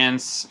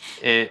experience,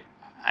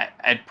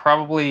 I'd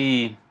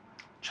probably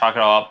chalk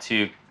it all up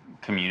to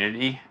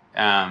community.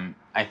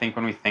 I think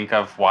when we think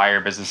of why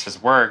our business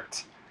has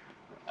worked,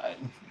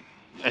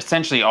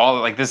 essentially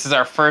this is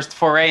our first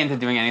foray into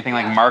doing anything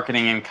like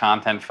marketing and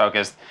content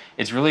focused.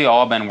 It's really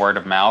all been word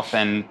of mouth,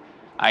 and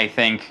I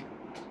think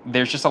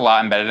there's just a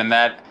lot embedded in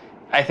that.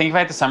 I think if I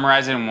had to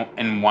summarize it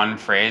in one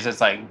phrase,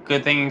 it's like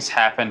good things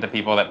happen to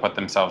people that put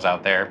themselves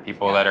out there,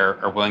 people that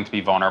are willing to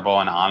be vulnerable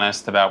and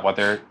honest about what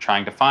they're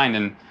trying to find.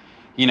 And,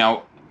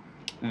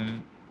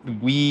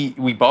 we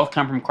both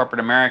come from corporate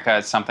America.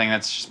 It's something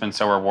that's just been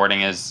so rewarding,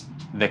 is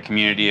the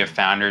community of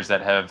founders that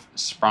have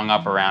sprung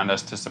up around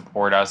us to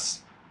support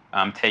us,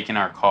 taking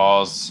our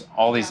calls,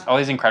 all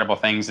these incredible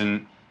things.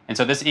 And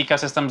so this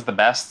ecosystem is the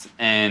best.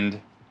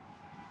 And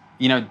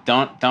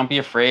don't be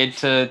afraid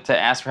to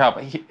ask for help.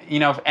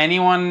 If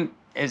anyone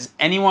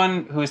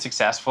who is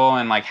successful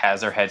and like has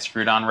their head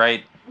screwed on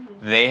right,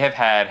 they have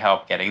had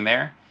help getting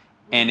there.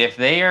 And if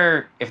they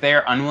are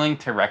unwilling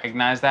to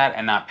recognize that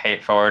and not pay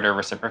it forward or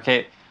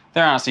reciprocate,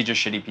 they're honestly just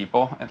shitty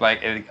people.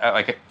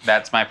 Like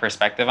that's my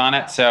perspective on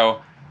it.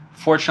 So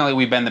fortunately,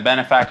 we've been the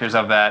benefactors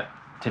of that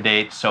to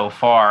date so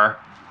far,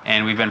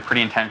 and we've been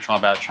pretty intentional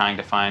about trying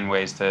to find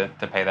ways to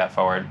pay that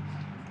forward.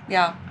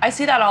 Yeah, I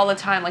see that all the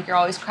time. Like you're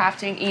always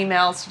crafting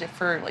emails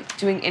for like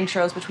doing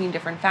intros between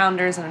different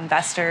founders and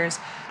investors.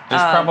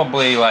 There's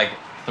probably like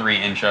 3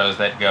 intros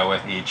that go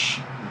with each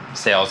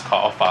sales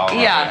call follow-up.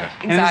 Yeah,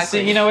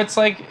 exactly. And it's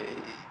like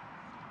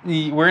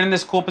we're in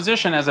this cool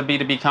position as a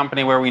B2B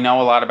company where we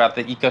know a lot about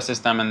the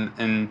ecosystem,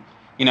 and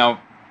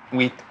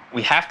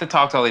we have to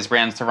talk to all these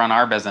brands to run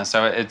our business.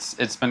 So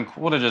it's been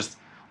cool to just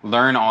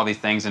learn all these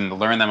things and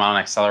learn them on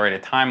an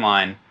accelerated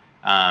timeline.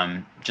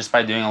 Just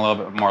by doing a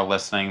little bit more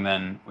listening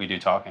than we do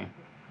talking.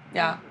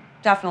 Yeah,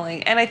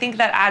 definitely. And I think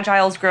that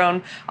Adgile's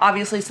grown,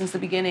 obviously, since the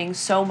beginning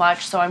so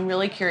much. So I'm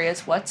really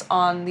curious, what's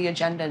on the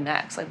agenda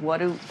next? Like,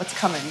 what's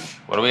coming?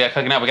 What do we got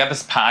cooking up? We got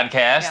this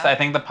podcast. Yeah. I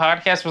think the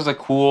podcast was a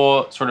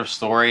cool sort of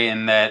story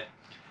in that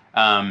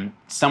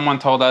someone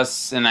told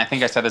us, and I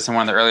think I said this in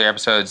one of the earlier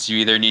episodes, you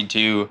either need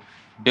to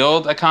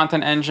build a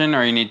content engine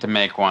or you need to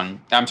make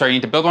one. I'm sorry, you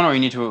need to build one or you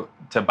need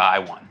to buy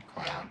one.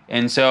 Wow.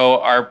 And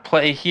so our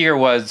play here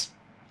was,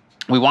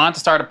 we wanted to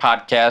start a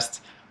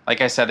podcast.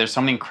 Like I said, there's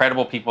so many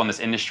incredible people in this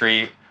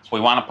industry. We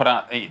want to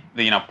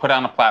put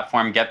on a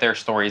platform, get their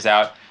stories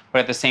out. But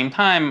at the same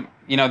time,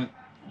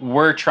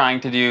 we're trying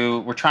to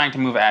move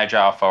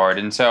Adgile forward.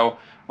 And so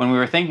when we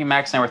were thinking,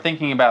 Max and I were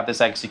thinking about this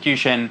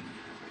execution,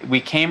 we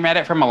came at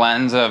it from a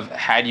lens of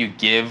how do you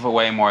give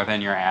away more than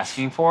you're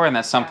asking for? And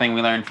that's something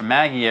we learned from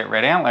Maggie at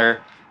Red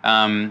Antler.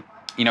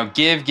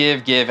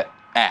 Give,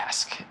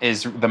 ask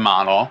is the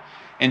model.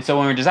 And so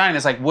when we were designing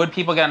this, like, would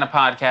people get on a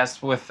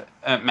podcast with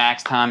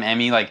Max, Tom,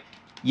 Emmy? Like,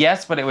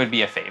 yes, but it would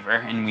be a favor,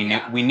 and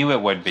we knew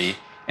it would be.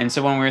 And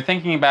so when we were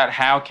thinking about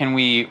how can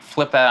we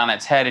flip that on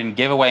its head and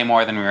give away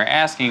more than we were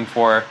asking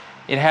for,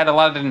 it had a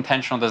lot of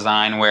intentional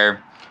design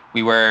where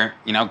we were,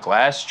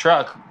 glass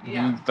truck,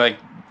 like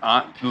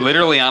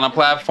literally on a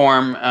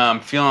platform,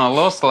 feeling a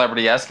little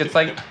celebrity-esque. It's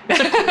like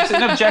it's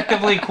an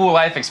objectively cool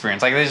life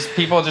experience. Like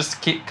people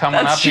just keep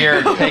coming up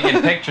here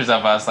taking pictures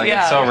of us. Like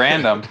it's so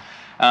random,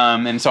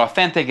 and so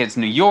authentic. It's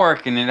New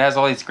York, and it has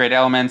all these great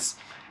elements.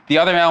 The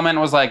other element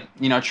was like,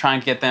 trying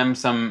to get them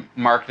some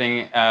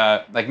marketing,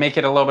 like make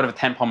it a little bit of a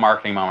tentpole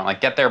marketing moment.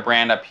 Like get their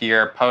brand up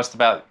here, post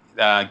about,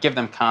 give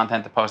them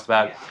content to post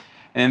about. Yeah.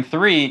 And then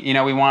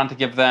 3, we wanted to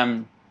give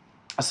them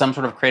some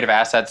sort of creative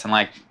assets and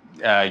like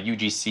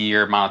UGC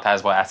or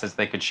monetizable assets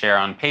they could share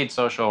on paid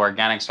social,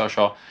 organic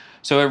social.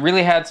 So it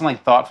really had some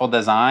like thoughtful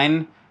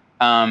design.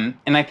 And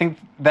I think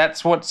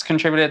that's what's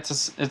contributed to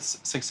its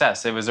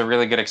success. It was a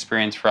really good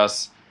experience for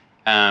us.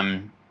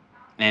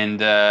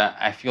 And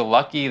I feel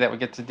lucky that we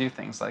get to do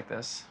things like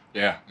this.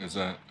 Yeah, it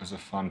was a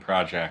fun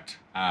project.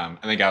 I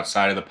think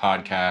outside of the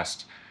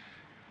podcast,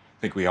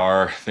 I think we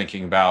are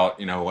thinking about,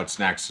 what's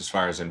next as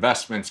far as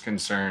investments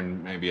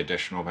concerned, maybe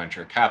additional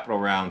venture capital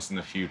rounds in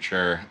the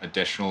future.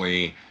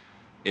 Additionally,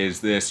 is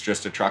this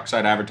just a truck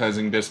side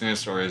advertising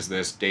business, or is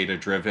this data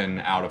driven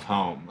out of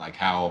home? Like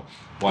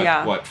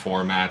what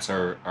formats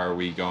are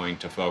we going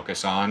to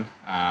focus on?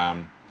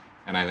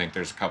 And I think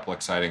there's a couple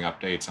exciting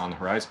updates on the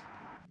horizon.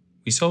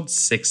 We sold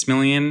 $6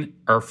 million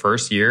our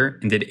first year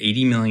and did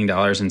 $80 million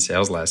in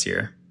sales last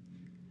year.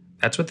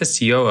 That's what the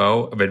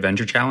COO of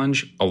Adventure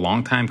Challenge, a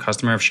longtime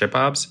customer of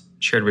ShipBob's,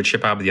 shared with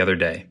ShipBob the other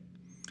day.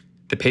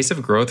 The pace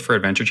of growth for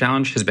Adventure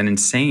Challenge has been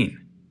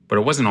insane, but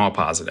it wasn't all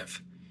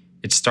positive.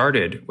 It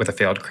started with a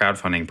failed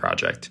crowdfunding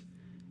project.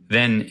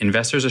 Then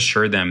investors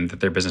assured them that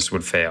their business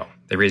would fail.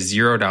 They raised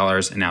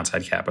 $0 in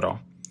outside capital.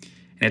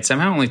 And it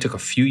somehow only took a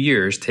few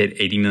years to hit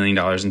 $80 million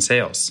in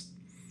sales.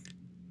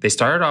 They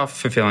started off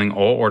fulfilling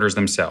all orders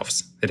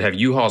themselves. They'd have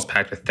U-Hauls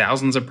packed with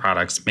thousands of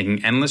products,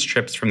 making endless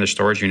trips from their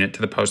storage unit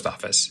to the post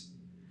office.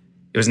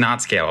 It was not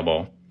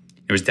scalable.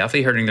 It was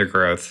definitely hurting their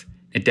growth.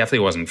 It definitely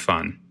wasn't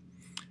fun.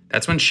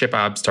 That's when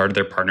ShipBob started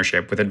their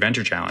partnership with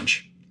Adventure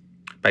Challenge.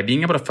 By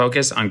being able to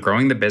focus on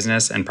growing the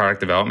business and product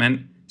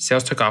development,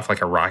 sales took off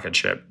like a rocket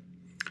ship.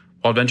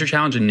 While Adventure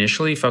Challenge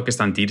initially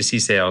focused on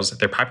D2C sales,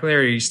 their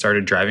popularity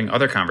started driving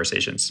other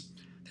conversations.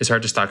 They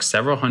started to stock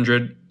several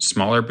hundred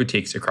smaller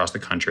boutiques across the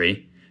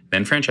country,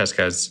 then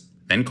Francesca's,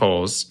 then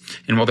Kohl's.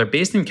 And while they're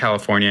based in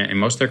California and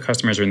most of their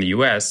customers are in the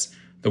US,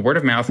 the word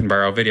of mouth and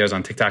viral videos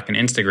on TikTok and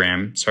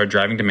Instagram started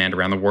driving demand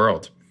around the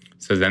world.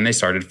 So then they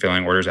started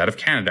filling orders out of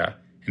Canada,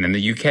 and then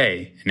the UK,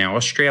 and now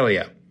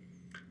Australia.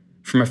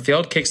 From a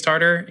failed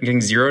Kickstarter and getting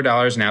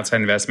 $0 in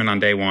outside investment on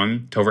day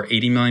one to over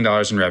 $80 million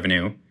in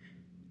revenue,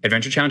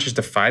 Adventure Challenge has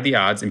defied the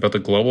odds and built a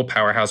global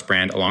powerhouse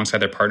brand alongside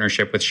their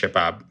partnership with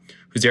ShipBob,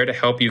 who's there to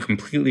help you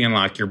completely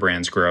unlock your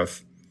brand's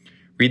growth.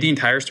 Read the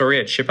entire story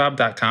at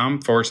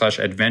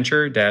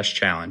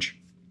shipbob.com/adventure-challenge.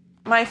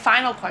 My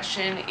final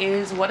question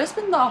is, what has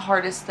been the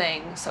hardest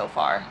thing so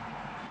far?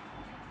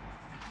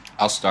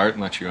 I'll start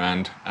and let you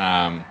end.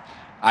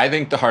 I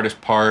think the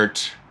hardest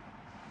part,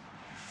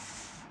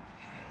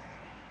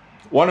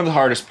 one of the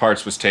hardest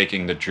parts was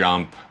taking the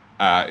jump.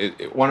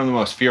 One of the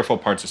most fearful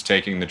parts is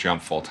taking the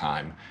jump full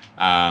time.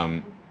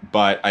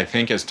 But I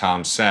think, as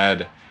Tom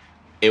said,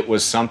 it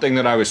was something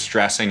that I was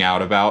stressing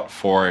out about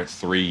for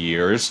 3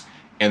 years.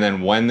 And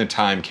then when the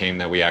time came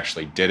that we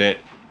actually did it,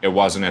 it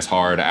wasn't as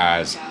hard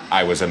as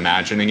I was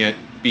imagining it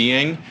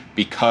being,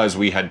 because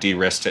we had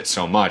de-risked it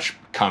so much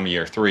come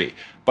year 3.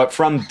 But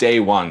from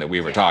day one that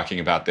we were talking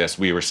about this,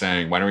 we were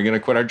saying, when are we going to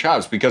quit our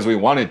jobs? Because we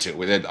wanted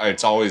to.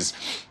 It's always,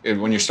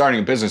 when you're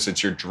starting a business,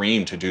 it's your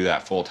dream to do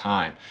that full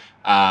time.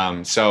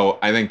 So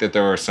I think that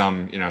there were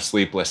some,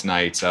 sleepless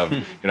nights of,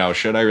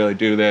 should I really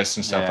do this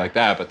and stuff like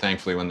that. But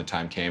thankfully, when the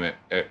time came,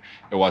 it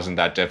wasn't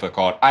that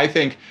difficult. I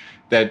think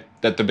that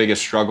the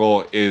biggest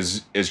struggle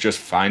is just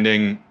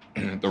finding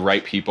the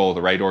right people,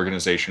 the right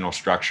organizational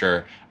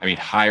structure. I mean,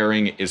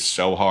 hiring is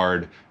so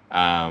hard.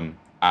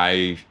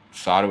 I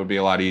thought it would be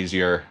a lot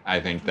easier. I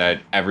think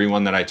that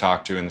everyone that I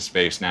talk to in the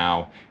space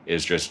now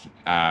is just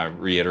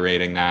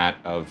reiterating that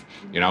of,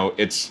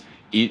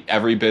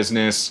 every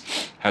business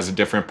has a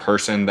different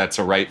person that's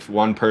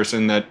one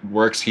person that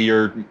works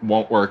here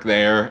won't work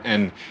there.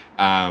 And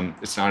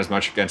it's not as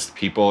much against the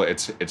people.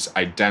 It's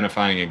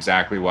identifying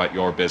exactly what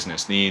your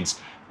business needs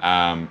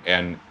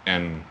and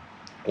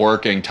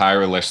working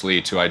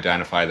tirelessly to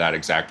identify that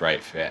exact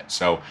right fit.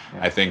 So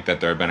I think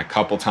that there have been a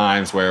couple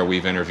times where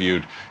we've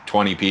interviewed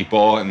 20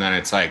 people and then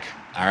it's like,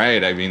 all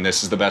right, I mean,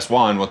 this is the best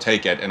one, we'll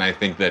take it. And I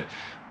think that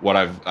what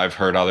I've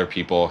heard other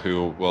people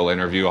who will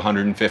interview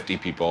 150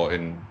 people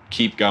and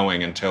keep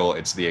going until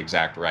it's the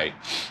exact right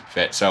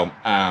fit. So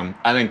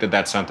I think that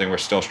that's something we're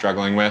still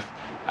struggling with.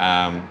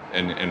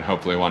 And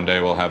hopefully one day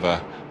we'll have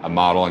a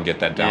model and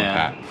get that down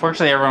pat.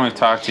 Fortunately, everyone we've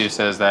talked to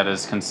says that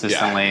is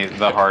consistently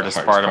the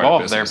hardest part of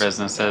all of their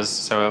businesses.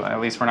 So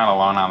at least we're not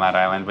alone on that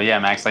island. But yeah,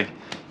 Max, like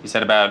you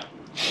said about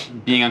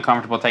being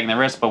uncomfortable taking the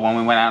risk, but when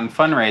we went out and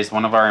fundraised,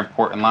 one of our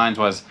important lines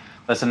was,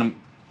 listen,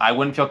 I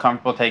wouldn't feel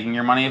comfortable taking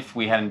your money if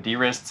we hadn't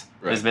de-risked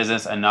this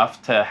business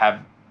enough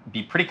to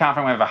be pretty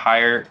confident we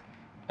have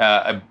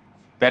a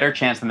better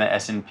chance than the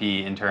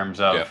S&P in terms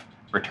of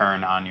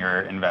return on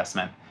your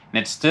investment.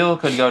 and it still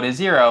could go to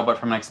zero, but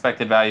from an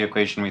expected value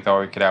equation, we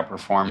thought we could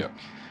outperform. Yep.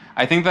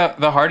 I think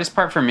the hardest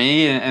part for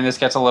me, and this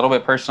gets a little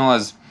bit personal,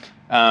 is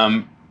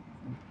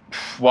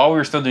while we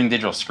were still doing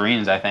digital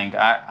screens, I think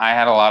I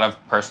had a lot of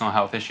personal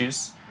health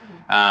issues.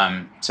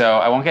 So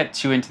I won't get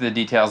too into the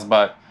details,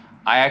 but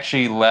I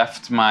actually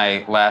left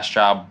my last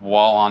job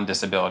while on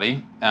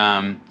disability.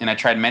 And I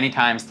tried many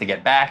times to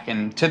get back,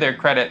 and to their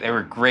credit, they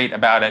were great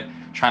about it,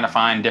 trying to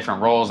find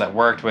different roles that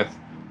worked with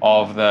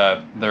all of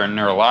the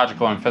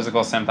neurological and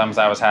physical symptoms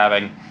I was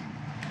having.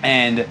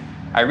 And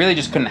I really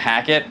just couldn't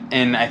hack it.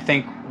 And I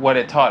think what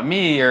it taught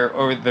me,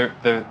 or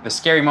the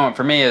scary moment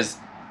for me, is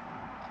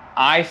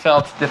I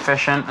felt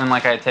deficient and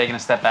like I had taken a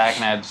step back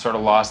and I had sort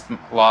of lost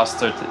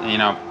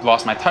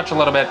my touch a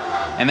little bit.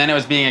 And then it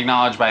was being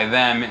acknowledged by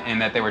them in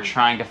that they were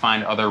trying to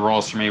find other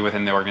roles for me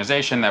within the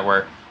organization that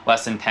were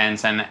less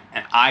intense and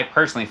I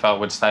personally felt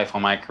would stifle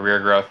my career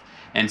growth.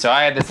 And so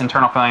I had this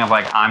internal feeling of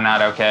like, I'm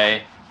not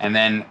okay. And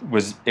then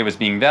it was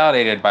being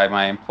validated by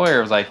my employer.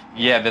 It was like,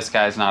 yeah, this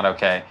guy's not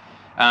okay.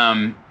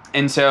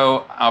 And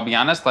so I'll be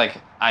honest, like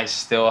I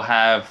still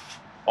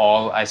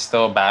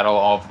battle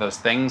all of those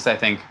things. I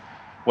think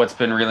what's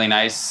been really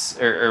nice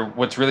or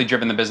what's really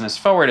driven the business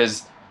forward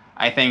is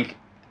I think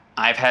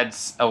I've had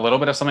a little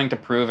bit of something to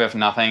prove, if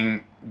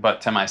nothing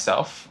but to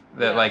myself,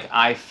 that like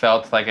I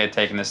felt like I'd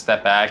taken a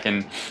step back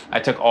and I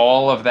took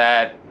all of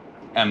that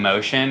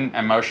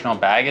emotional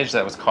baggage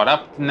that was caught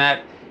up in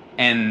that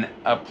and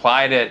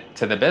applied it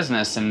to the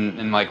business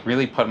and like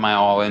really put my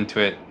all into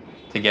it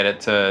to get it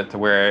to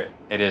where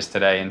it is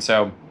today. And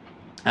so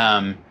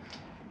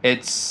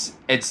it's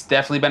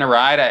definitely been a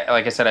ride.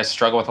 Like I said, I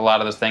struggle with a lot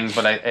of those things,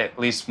 but at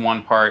least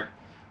one part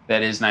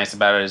that is nice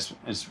about it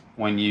is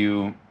when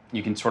you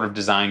can sort of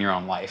design your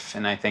own life.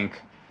 And I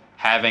think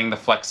having the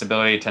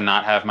flexibility to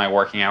not have my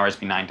working hours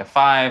be 9 to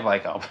 5,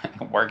 like I'll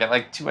work at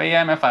like 2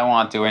 a.m. if I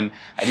want to, and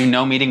I do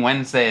no meeting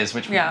Wednesdays,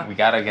 which we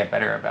got to get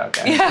better about,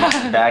 guys.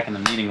 Yeah. Back in the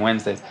meeting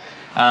Wednesdays.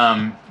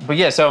 But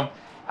yeah, so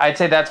I'd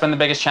say that's been the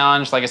biggest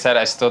challenge. Like I said,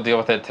 I still deal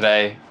with it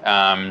today.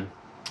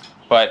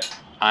 But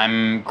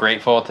I'm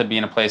grateful to be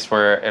in a place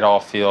where it all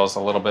feels a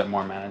little bit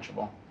more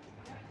manageable.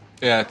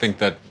 Yeah, I think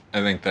that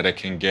it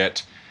can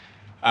get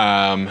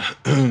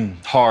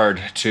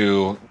hard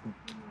to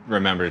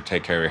remember to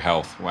take care of your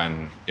health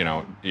when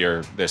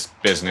you're this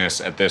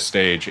business at this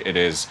stage. It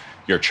is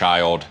your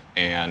child,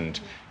 and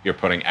you're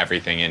putting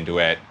everything into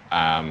it.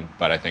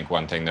 But I think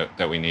one thing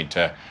that we need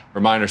to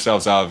remind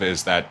ourselves of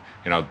is that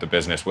the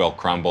business will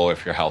crumble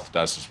if your health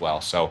does as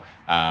well. So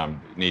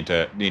need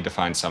to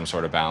find some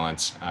sort of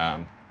balance.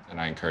 And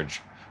I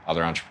encourage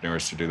other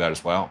entrepreneurs to do that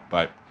as well.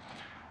 But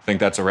I think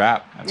that's a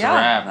wrap. That's a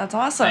wrap. That's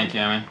awesome. Thank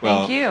you, Emmy.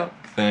 Well, thank you.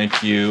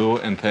 Thank you,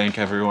 and thank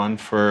everyone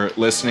for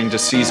listening to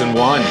Season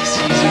 1.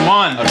 Season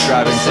 1 of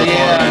Driving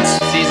Performance.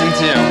 Season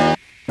 2.